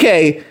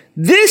 Okay,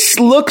 this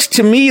looks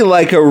to me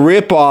like a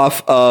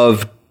ripoff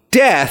of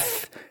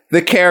Death,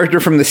 the character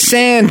from the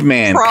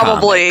Sandman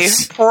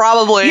comics.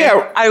 Probably.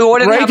 Yeah, I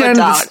wouldn't right have a down to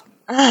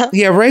doubt.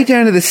 Yeah, right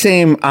down to the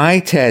same eye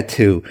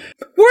tattoo.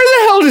 Where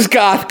the hell does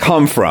goth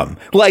come from?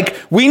 Like,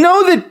 we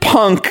know that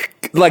punk,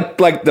 like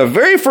the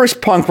very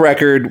first punk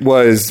record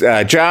was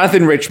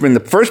Jonathan Richman. The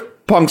first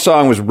punk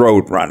song was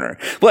Roadrunner.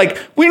 Like,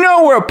 we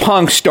know where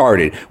punk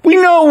started. We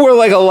know where,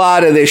 like, a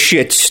lot of this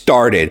shit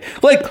started.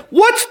 Like,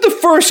 what's the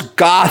first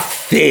goth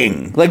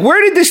thing? Like, where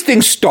did this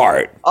thing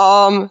start?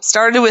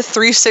 Started with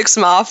 3-6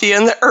 Mafia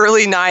in the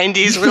early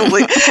 90s,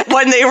 really,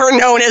 when they were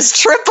known as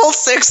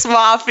 666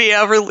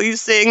 Mafia,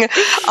 releasing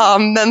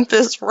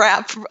Memphis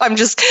rap. I'm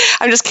just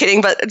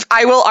kidding, but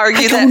I will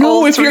argue that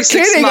No, if you're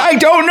kidding, I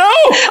don't know.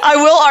 I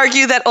will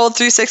argue that old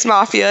 3-6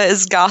 Mafia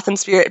is goth in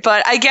spirit,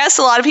 but I guess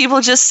a lot of people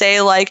just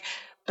say like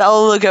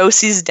Bela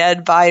Lugosi's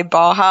Dead by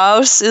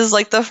Bauhaus is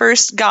like the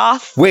first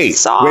goth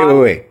song.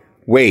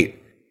 Wait.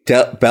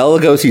 Bela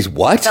Lugosi's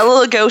what?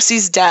 Bela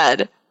Lugosi's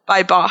Dead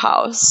by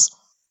Bauhaus.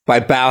 By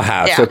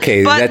Bauhaus. Yeah.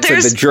 Okay, But that's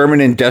there's- the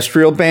German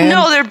industrial band?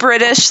 No, they're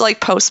British,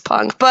 like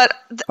post-punk. But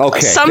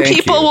Okay, some thank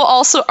people you. will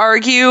also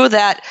argue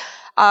that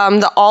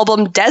the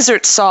album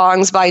Desert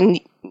Songs by...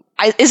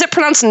 is it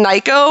pronounced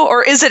Nico,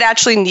 or is it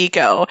actually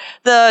Nico?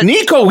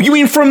 Nico, you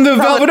mean from the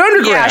Velvet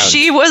Underground? Yeah,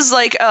 she was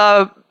like...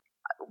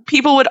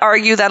 people would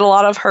argue that a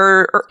lot of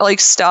her like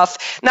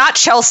stuff, not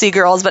Chelsea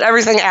Girls, but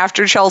everything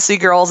after Chelsea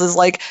Girls is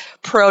like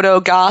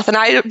proto-goth, and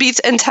I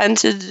intend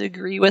to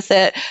agree with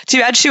it. Too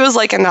bad she was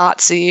like a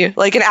Nazi,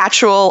 like an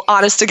actual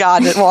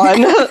honest-to-God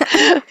one.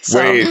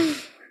 So,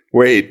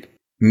 Wait.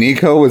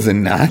 Nico was a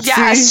Nazi?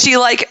 yeah, she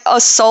like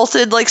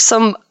assaulted like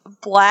some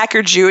black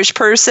or Jewish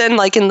person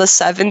like in the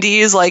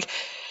 70s. Like,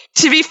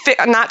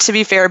 not to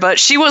be fair, but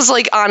she was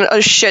like on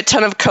a shit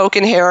ton of coke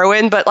and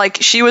heroin, but like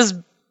she was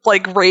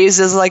like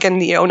raised as like a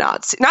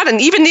neo-Nazi.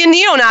 Even the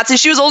neo-Nazi.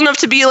 She was old enough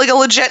to be like a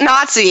legit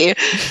Nazi.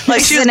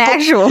 Like she was an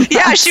actual Nazi.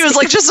 Yeah, she was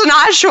like just an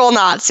actual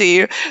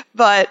Nazi.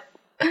 But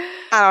I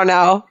don't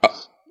know.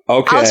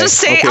 Okay. I'll just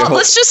say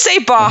let's just say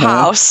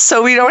Bauhaus,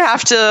 so we don't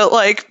have to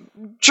like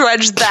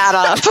dredge that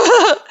up.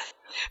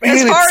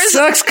 Man,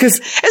 sucks because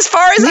as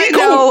far as I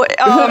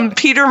know,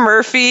 Peter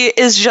Murphy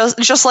is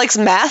just likes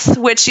meth,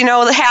 which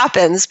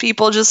happens.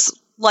 People just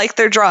like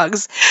their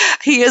drugs.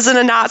 He isn't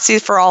a Nazi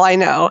for all I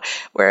know,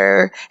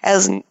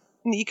 whereas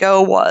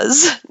Nico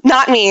was.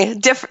 Not me.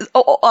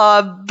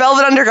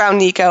 Velvet Underground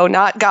Nico,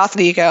 not Goth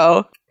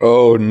Nico.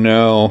 Oh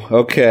no.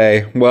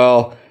 Okay.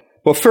 Well,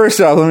 first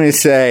off, let me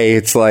say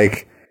it's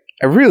like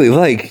I really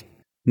like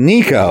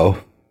Nico,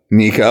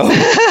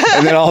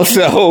 and then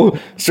also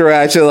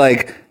Sirancha,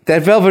 like the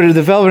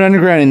Velvet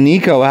Underground and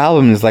Nico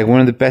album is like one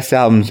of the best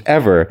albums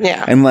ever.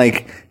 Yeah. And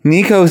like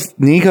Nico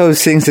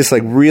sings this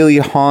like really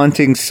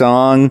haunting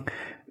song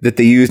that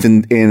they used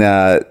in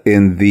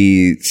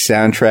the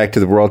soundtrack to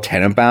The Royal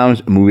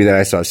Tenenbaums, a movie that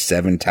I saw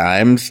 7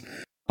 times.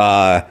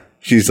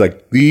 She's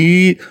like,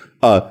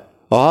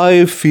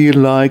 I feel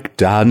like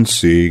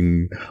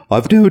dancing.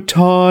 I've no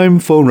time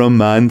for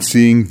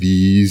romancing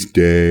these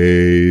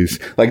days.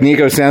 Like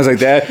Nico sounds like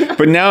that.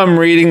 But now I'm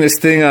reading this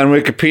thing on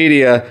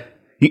Wikipedia.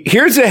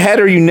 Here's a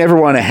header you never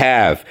want to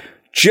have.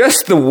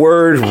 Just the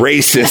word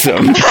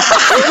racism.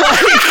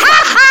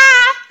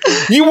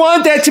 You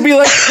want that to be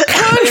like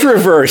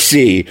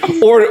controversy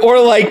or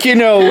like, you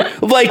know,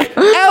 like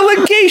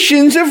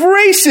allegations of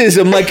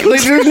racism. Like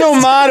there's no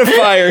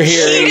modifier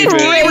here. Gamer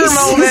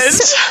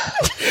moment.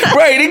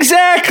 Right,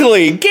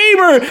 exactly.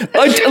 Gamer,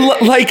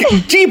 like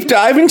deep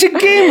dive into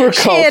gamer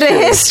culture. She had a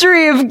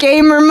history of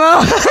gamer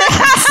moments.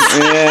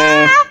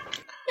 Yeah.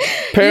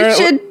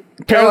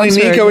 Apparently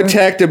Nico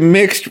attacked a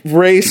mixed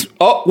race.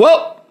 Oh,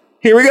 well,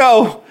 here we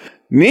go.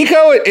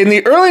 Nico, in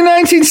the early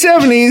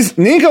 1970s,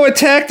 Nico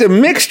attacked a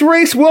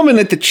mixed-race woman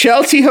at the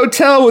Chelsea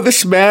Hotel with a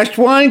smashed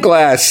wine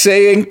glass,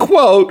 saying,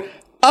 quote,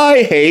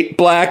 I hate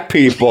black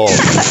people.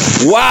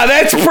 Wow,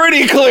 that's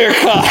pretty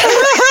clear-cut.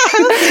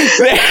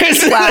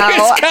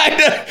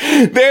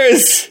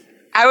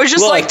 I would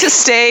just like to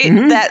state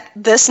that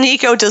this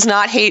Nico does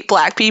not hate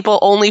black people,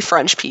 only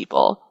French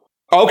people.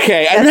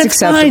 Okay, and that's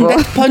fine.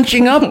 That's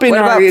punching up in what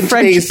our about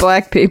French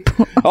black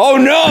people? Oh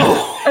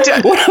no!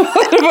 What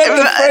about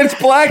the French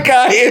black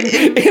guy in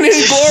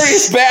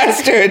Inglourious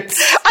Bastards?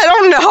 I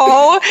don't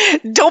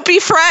know. Don't be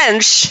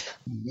French.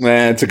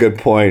 Man, that's a good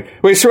point.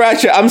 Wait,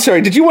 Sirancha, I'm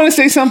sorry. Did you want to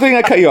say something?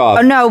 I cut you off.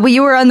 Oh no, but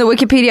you were on the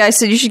Wikipedia. I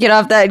said you should get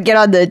off that and get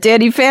on the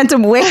Danny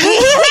Phantom wiki.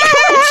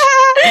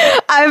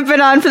 I've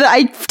been on for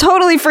I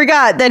totally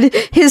forgot that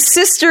his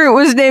sister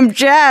was named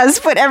Jazz,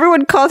 but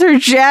everyone called her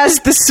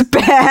Jazz the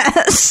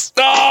Spaz.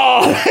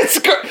 Oh, that's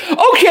good.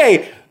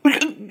 Okay,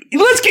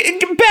 let's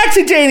get back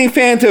to Danny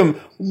Phantom.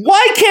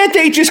 Why can't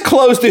they just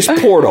close this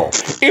portal?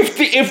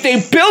 If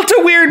they built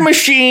a weird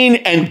machine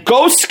and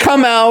ghosts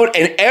come out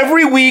and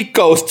every week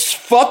ghosts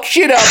fuck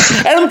shit up,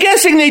 and I'm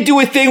guessing they do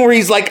a thing where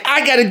he's like,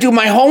 I gotta do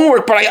my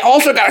homework, but I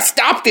also gotta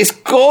stop this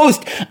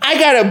ghost. I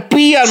gotta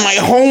be on my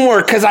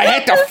homework because I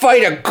had to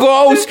fight a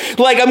ghost.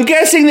 Like, I'm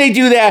guessing they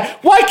do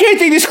that. Why can't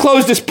they just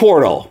close this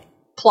portal?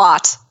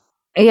 Plot.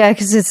 Yeah,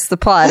 because it's the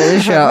plot of the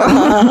show.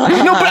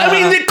 No, but I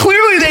mean,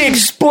 clearly they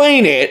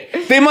explain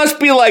it. They must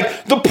be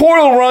like, the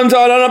portal runs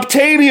on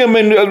unobtainium,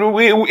 and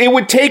it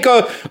would take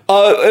a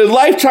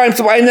lifetime.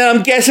 And then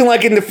I'm guessing,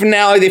 like in the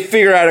finale, they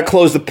figure out how to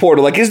close the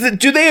portal. Like,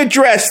 do they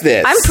address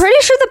this? I'm pretty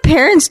sure the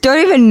parents don't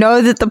even know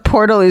that the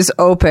portal is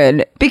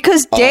open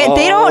because they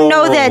don't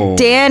know that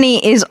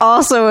Danny is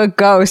also a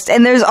ghost.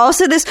 And there's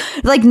also this,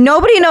 like,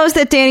 nobody knows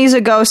that Danny's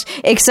a ghost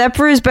except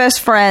for his best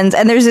friends.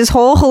 And there's this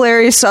whole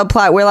hilarious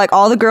subplot where, like,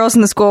 all the girls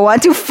in the school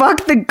want to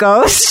fuck the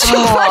ghost.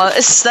 Oh,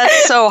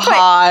 that's so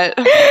hot.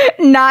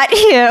 Not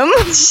him.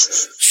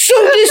 So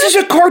this is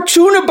a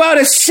cartoon about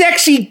a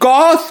sexy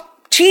goth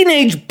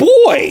teenage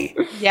boy.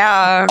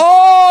 Yeah.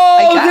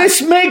 Oh,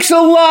 this makes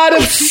a lot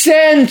of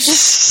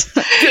sense.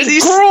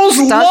 Girls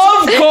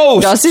love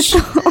ghosts. Does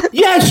it?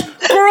 Yes,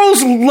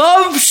 girls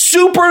love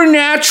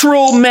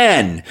supernatural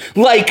men.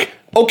 Like,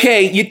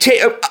 okay, you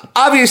take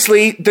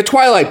obviously the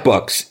Twilight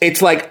books.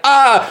 It's like,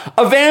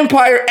 a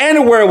vampire and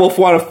a werewolf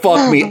want to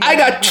fuck me. I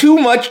got too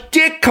much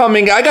dick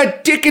coming. I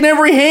got dick in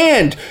every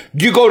hand.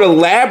 You go to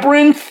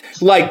Labyrinth,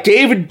 like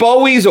David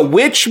Bowie's a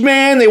witch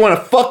man. They want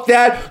to fuck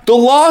that. The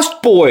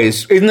Lost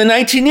Boys in the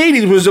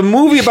 1980s was a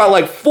movie about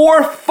like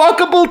 4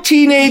 fuckable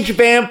teenage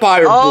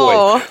vampire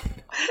boys.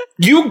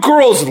 You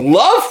girls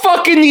love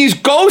fucking these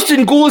ghosts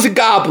and ghouls and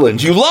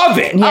goblins. You love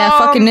it. Yeah,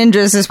 fucking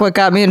ninjas is what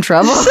got me in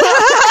trouble.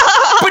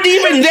 But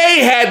even they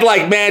had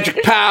like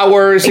magic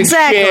powers and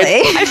exactly.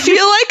 shit. I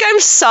feel like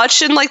I'm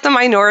such in like the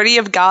minority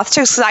of goth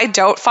chicks because I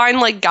don't find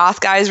like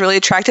goth guys really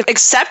attractive,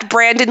 except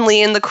Brandon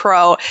Lee in The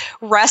Crow.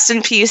 Rest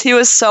in peace. He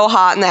was so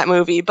hot in that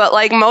movie. But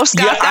like most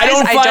goth guys, I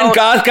don't find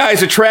goth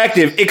guys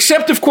attractive,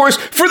 except of course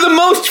for the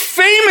most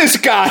famous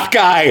goth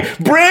guy,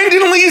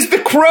 Brandon Lee's The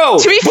Crow.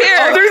 To be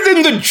fair, other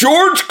than the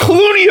George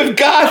Clooney of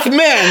goth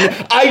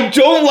men, I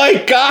don't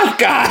like goth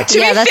guys. To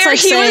be fair,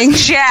 he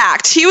was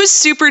jacked. He was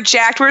super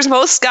jacked, whereas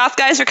most goth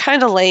guys are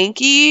kind of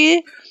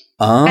lanky.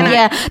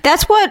 Yeah,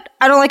 that's what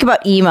I don't like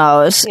about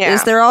emos. Yeah.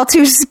 Is they're all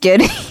too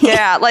skinny.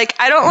 Yeah, like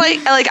I don't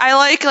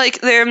I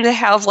like them to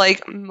have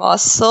like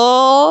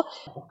muscle.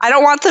 I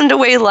don't want them to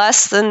weigh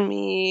less than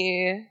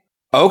me.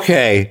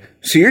 Okay,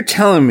 so you're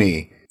telling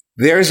me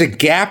there's a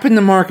gap in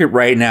the market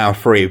right now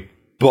for a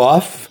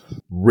buff,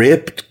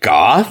 ripped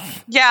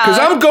goth? Yeah. Because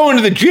I'm going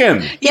to the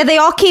gym. Yeah, they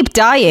all keep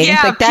dying. Yeah,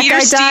 like, that Peter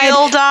guy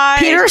Steele died.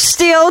 Peter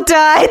Steele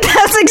died.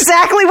 That's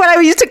exactly what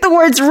you took the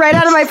words right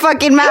out of my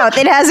fucking mouth.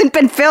 It hasn't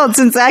been filled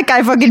since that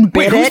guy fucking bit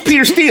Wait, it. who's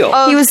Peter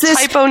Steele? He was this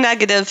Typo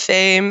Negative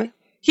fame.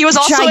 He was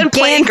also in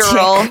gigantic.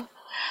 Playgirl.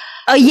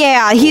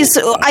 Yeah,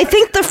 I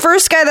think the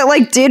first guy that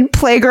like did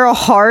Playgirl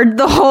hard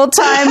the whole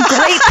time.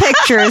 Great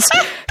pictures.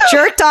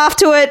 jerked off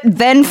to it,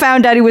 then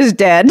found out he was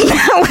dead.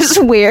 That was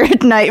a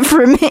weird night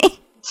for me.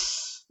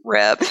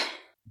 Rip.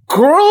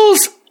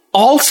 Girls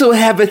also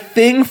have a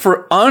thing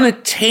for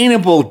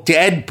unattainable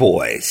dead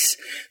boys.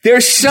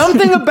 There's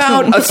something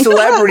about a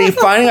celebrity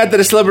finding out that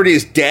a celebrity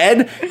is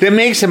dead that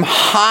makes him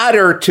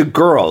hotter to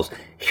girls.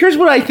 Here's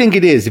what I think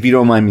it is, if you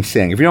don't mind me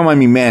saying. If you don't mind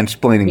me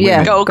mansplaining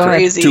women go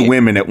crazy. to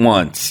women at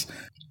once.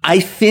 I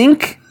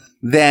think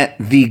that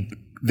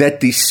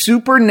the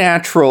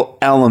supernatural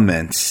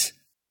elements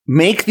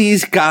make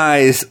these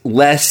guys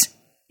less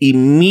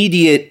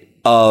immediate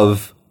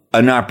of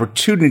an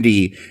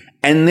opportunity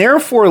and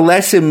therefore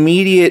less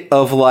immediate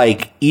of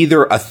like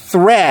either a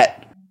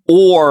threat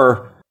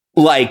or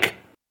like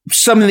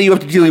something that you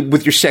have to deal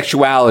with your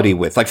sexuality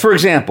with. Like, for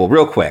example,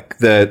 real quick,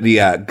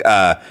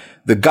 the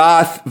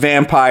goth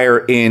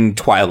vampire in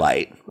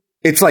Twilight.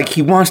 It's like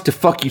he wants to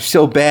fuck you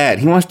so bad.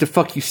 He wants to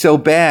fuck you so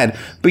bad,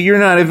 but you're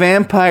not a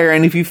vampire,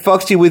 and if he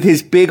fucks you with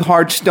his big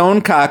hard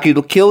stone cock,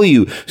 it'll kill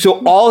you.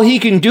 So all he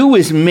can do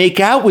is make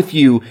out with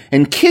you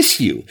and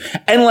kiss you.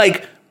 And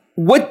like,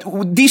 what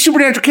these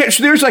supernatural characters,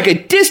 so there's like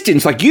a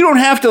distance. Like, you don't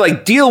have to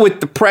like deal with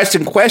the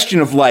pressing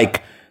question of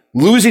like,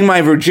 losing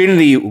my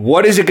virginity,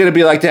 what is it going to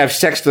be like to have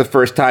sex for the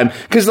first time?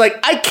 Because, like,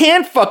 I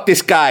can't fuck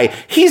this guy.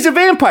 He's a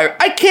vampire.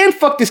 I can't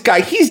fuck this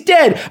guy. He's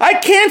dead. I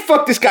can't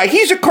fuck this guy.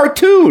 He's a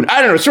cartoon.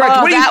 I don't know.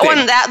 Sirancha, what do you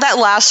think? That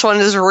last one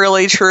is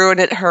really true, and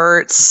it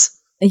hurts.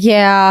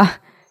 Yeah,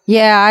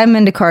 I'm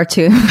into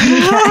cartoons.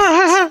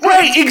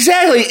 Right,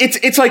 exactly.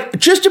 It's like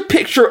just a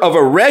picture of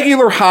a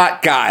regular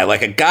hot guy,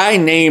 like a guy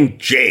named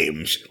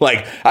James.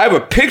 Like, I have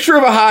a picture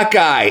of a hot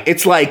guy.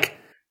 It's like,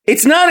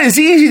 it's not as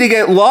easy to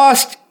get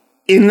lost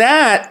in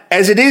that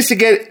as it is to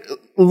get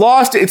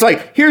lost. It's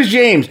like, here's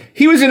James.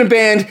 He was in a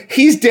band.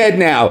 He's dead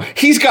now.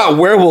 He's got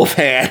werewolf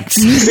hands.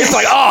 It's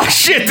like, oh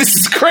shit, this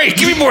is great.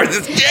 Give me more of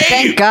this, James.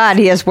 Thank God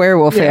he has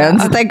werewolf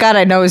hands. Thank God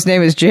I know his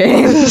name is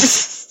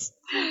James.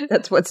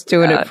 That's what's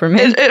doing it for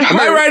me. Am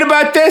I right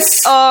about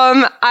this?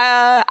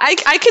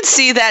 I could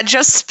see that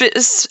just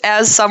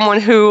as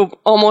someone who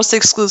almost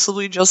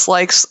exclusively just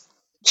likes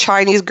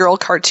Chinese girl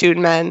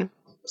cartoon men.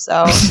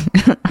 So,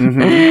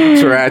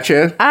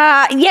 Sirancha?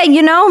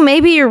 Yeah,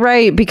 maybe you're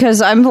right,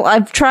 because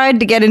I've tried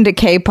to get into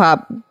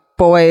K-pop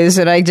boys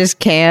and I just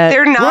can't.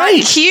 They're not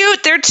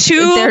cute. They're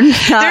too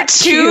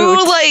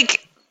cute.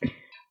 like,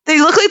 they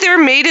look like they were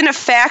made in a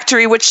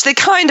factory, which they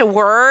kind of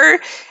were.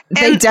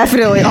 They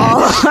definitely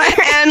all are.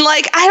 And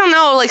like, I don't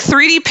know, like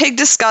 3D pig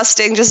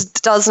disgusting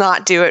just does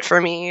not do it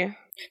for me.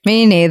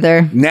 Me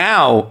neither.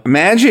 Now,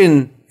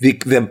 imagine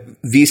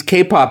these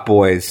K-pop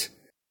boys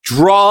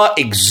draw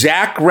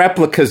exact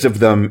replicas of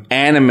them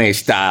anime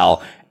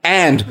style,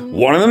 and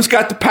one of them's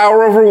got the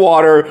power over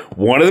water,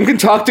 one of them can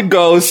talk to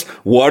ghosts,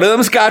 one of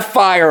them's got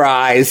fire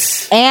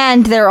eyes,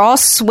 and they're all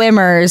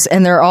swimmers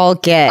and they're all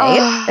gay,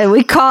 and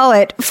we call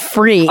it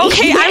Free.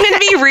 Okay, I'm gonna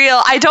be real.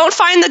 I don't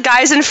find the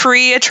guys in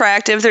Free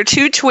attractive. They're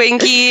too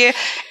twinky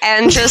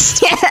and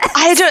just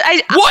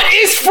what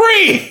is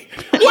Free?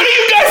 What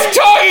are you guys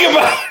talking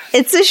about?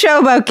 It's a show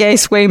about gay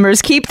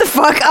swimmers. Keep the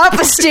fuck up,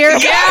 Asteria.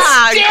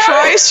 Yeah,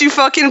 Christ, you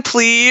fucking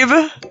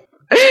plebe.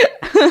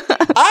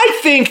 I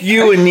think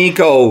you and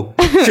Nico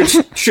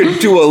should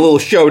do a little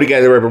show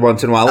together every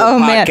once in a while. Oh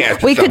man,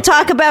 we could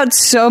talk about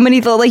so many.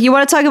 Like, you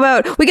want to talk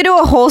about? We could do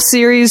a whole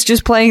series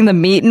just playing the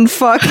meat and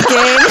fuck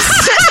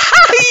games.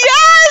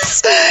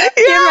 Yes!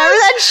 You remember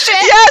that shit?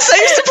 Yes, I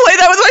used to play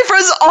that with my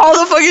friends all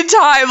the fucking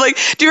time. Like,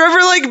 do you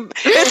remember, like,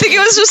 I think it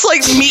was just,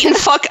 like, meet and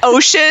fuck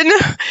ocean?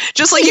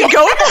 Just, like, you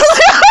go...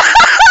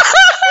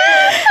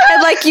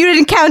 And, like, you'd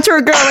encounter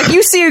a girl. Like,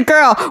 you see a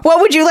girl. What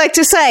would you like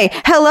to say?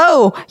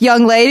 Hello,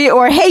 young lady,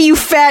 or hey, you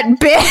fat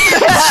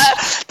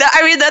bitch.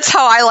 That's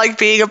how I like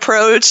being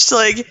approached.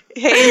 Like,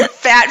 hey, you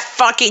fat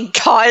fucking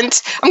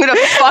cunt. I'm gonna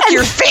fuck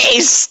your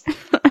face.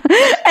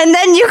 And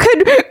then you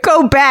could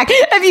go back.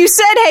 If you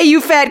said, hey,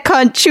 you fat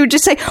cunt, she would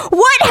just say,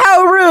 what?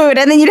 How rude.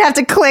 And then you'd have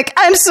to click,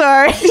 I'm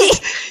sorry.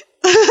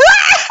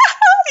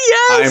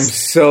 Yes. I'm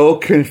so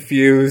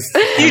confused.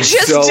 You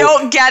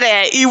don't get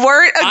it. You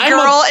weren't a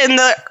girl in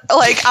the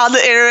on the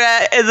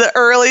internet in the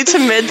early to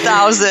mid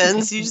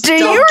thousands. You just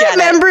don't get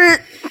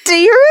it. Do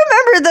you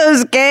remember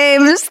those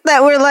games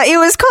that were like, it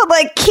was called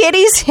like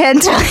Kitty's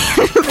Hentai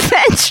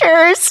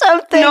Adventure or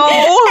something? No.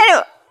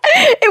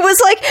 It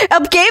was like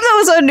a game that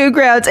was on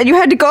Newgrounds, and you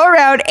had to go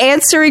around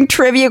answering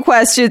trivia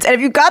questions, and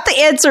if you got the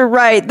answer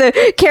right,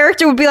 the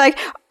character would be like,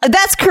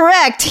 that's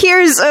correct,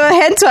 here's a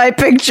hentai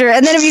picture.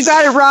 And then if you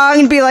got it wrong,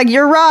 it'd be like,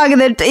 you're wrong,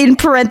 and then in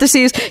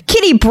parentheses,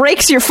 Kitty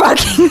breaks your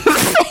fucking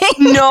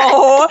finger.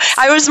 No,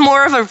 I was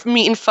more of a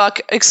meat and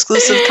fuck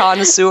exclusive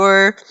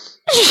connoisseur.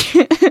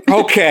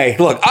 Okay,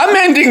 look, I'm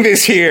ending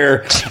this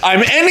here.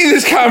 I'm ending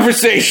this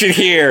conversation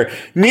here.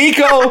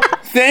 Nico,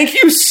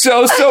 thank you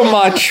so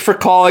much for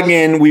calling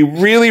in. We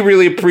really,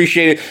 really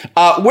appreciate it.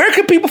 Where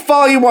can people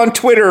follow you on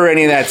Twitter or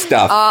any of that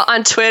stuff?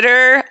 On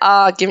Twitter,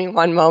 give me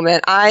one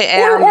moment. I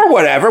am... Or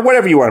whatever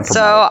you want to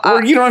promote.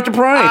 Or you don't have to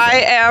promote anything.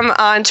 I am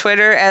on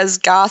Twitter as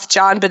Goth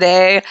John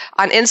Benet.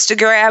 On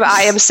Instagram,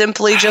 I am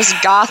simply just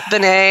Goth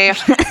Benet.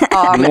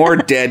 More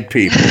dead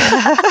people.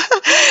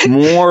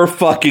 More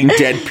fucking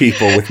dead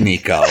people with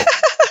Nico.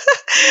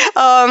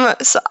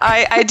 So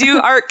I do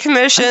art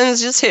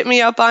commissions. Just hit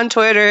me up on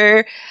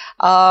Twitter.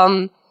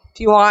 If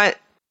you want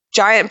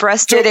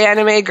giant-breasted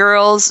anime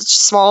girls,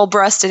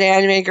 small-breasted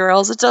anime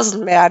girls, it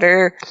doesn't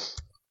matter.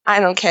 I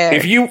don't care.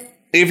 If you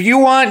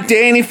want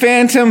Danny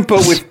Phantom,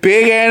 but with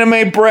big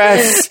anime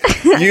breasts,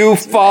 you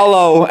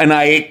follow, and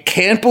I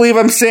can't believe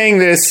I'm saying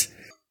this,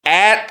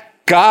 at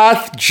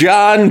Goth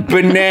John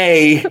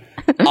Benet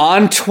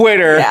on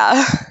Twitter.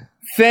 Yeah.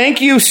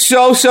 Thank you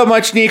so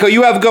much, Nico.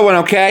 You have a good one,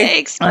 okay?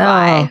 Thanks.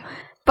 Bye.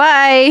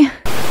 Bye.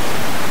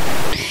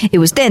 It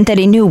was then that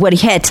he knew what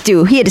he had to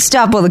do. He had to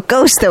stop all the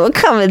ghosts that were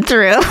coming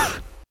through.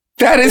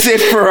 That is it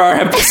for our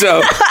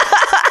episode.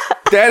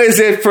 That is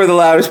it for the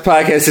Loudest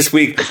Podcast this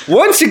week.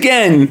 Once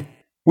again,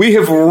 we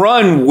have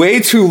run way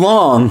too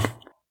long.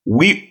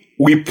 We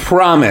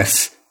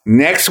promise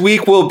next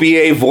week will be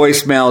a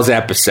voicemails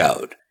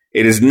episode.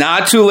 It is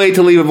not too late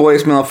to leave a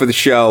voicemail for the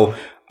show.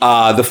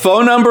 The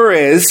phone number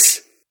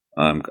is...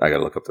 I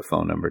gotta look up the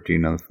phone number. Do you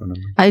know the phone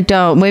number? I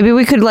don't. Maybe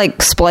we could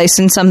splice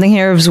in something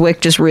here of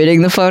Zwick just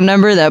reading the phone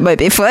number. That might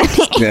be funny.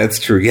 Yeah, that's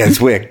true. Yeah,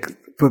 Zwick.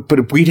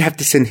 But we'd have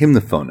to send him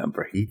the phone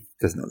number. He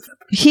doesn't know the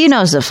number. He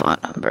knows the phone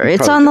number.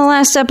 It's on the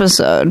last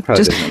episode.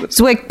 Just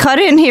Zwick, cut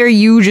in here.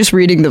 You just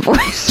reading the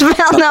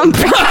voicemail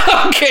number.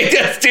 Okay,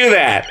 let's do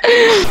that.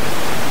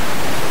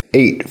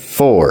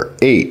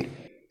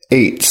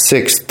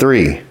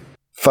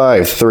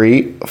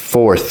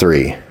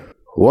 848-863-5343.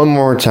 One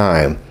more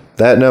time.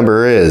 That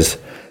number is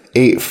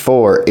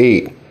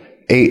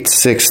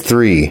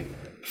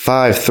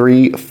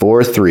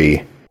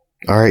 848-863-5343.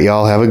 All right,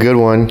 y'all have a good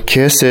one.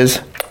 Kisses.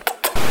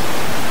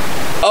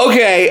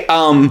 Okay,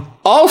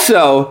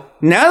 also,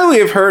 now that we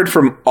have heard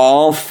from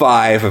all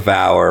 5 of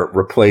our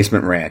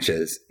replacement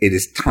ranches, it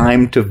is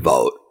time to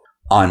vote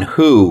on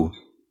who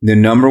the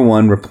number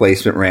 1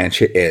 replacement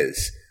ranch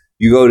is.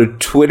 You go to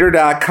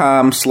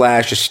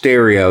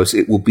twitter.com/Asterios.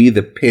 It will be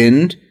the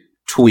pinned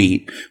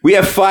tweet. We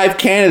have 5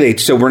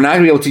 candidates, so we're not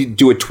going to be able to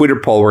do a Twitter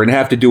poll. We're going to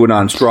have to do it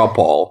on straw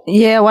poll.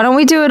 Yeah, why don't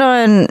we do it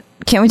on...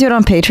 Can't we do it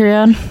on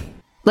Patreon?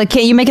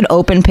 Can't you make an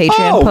open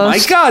Patreon post? Oh my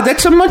God,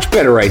 that's a much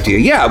better idea.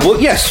 Yeah,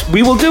 well, yes,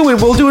 we will do it.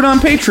 We'll do it on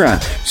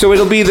Patreon. So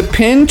it'll be the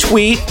pinned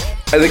tweet.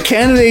 The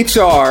candidates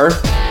are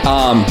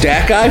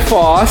Dat Guy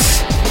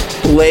Foss,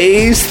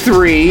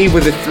 Blaze3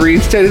 with a 3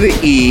 instead of the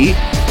E.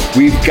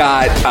 We've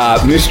got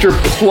Mr.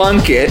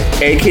 Plunkett,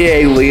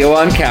 a.k.a. Leo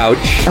on Couch.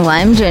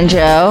 Lime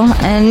Jinjo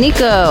and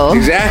Nico.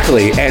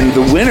 Exactly. And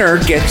the winner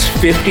gets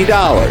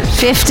 $50.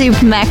 50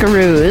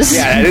 macaroons.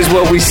 Yeah, that is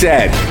what we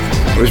said.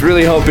 I was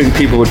really hoping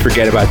people would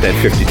forget about that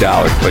 $50,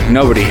 but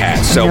nobody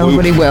has. So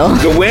nobody will.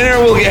 The winner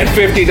will get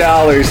 $50.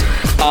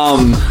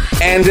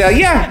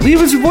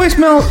 Leave us a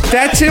voicemail.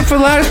 That's it for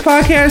the Loudest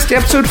Podcast,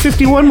 episode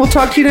 51. We'll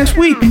talk to you next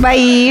week.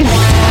 Bye.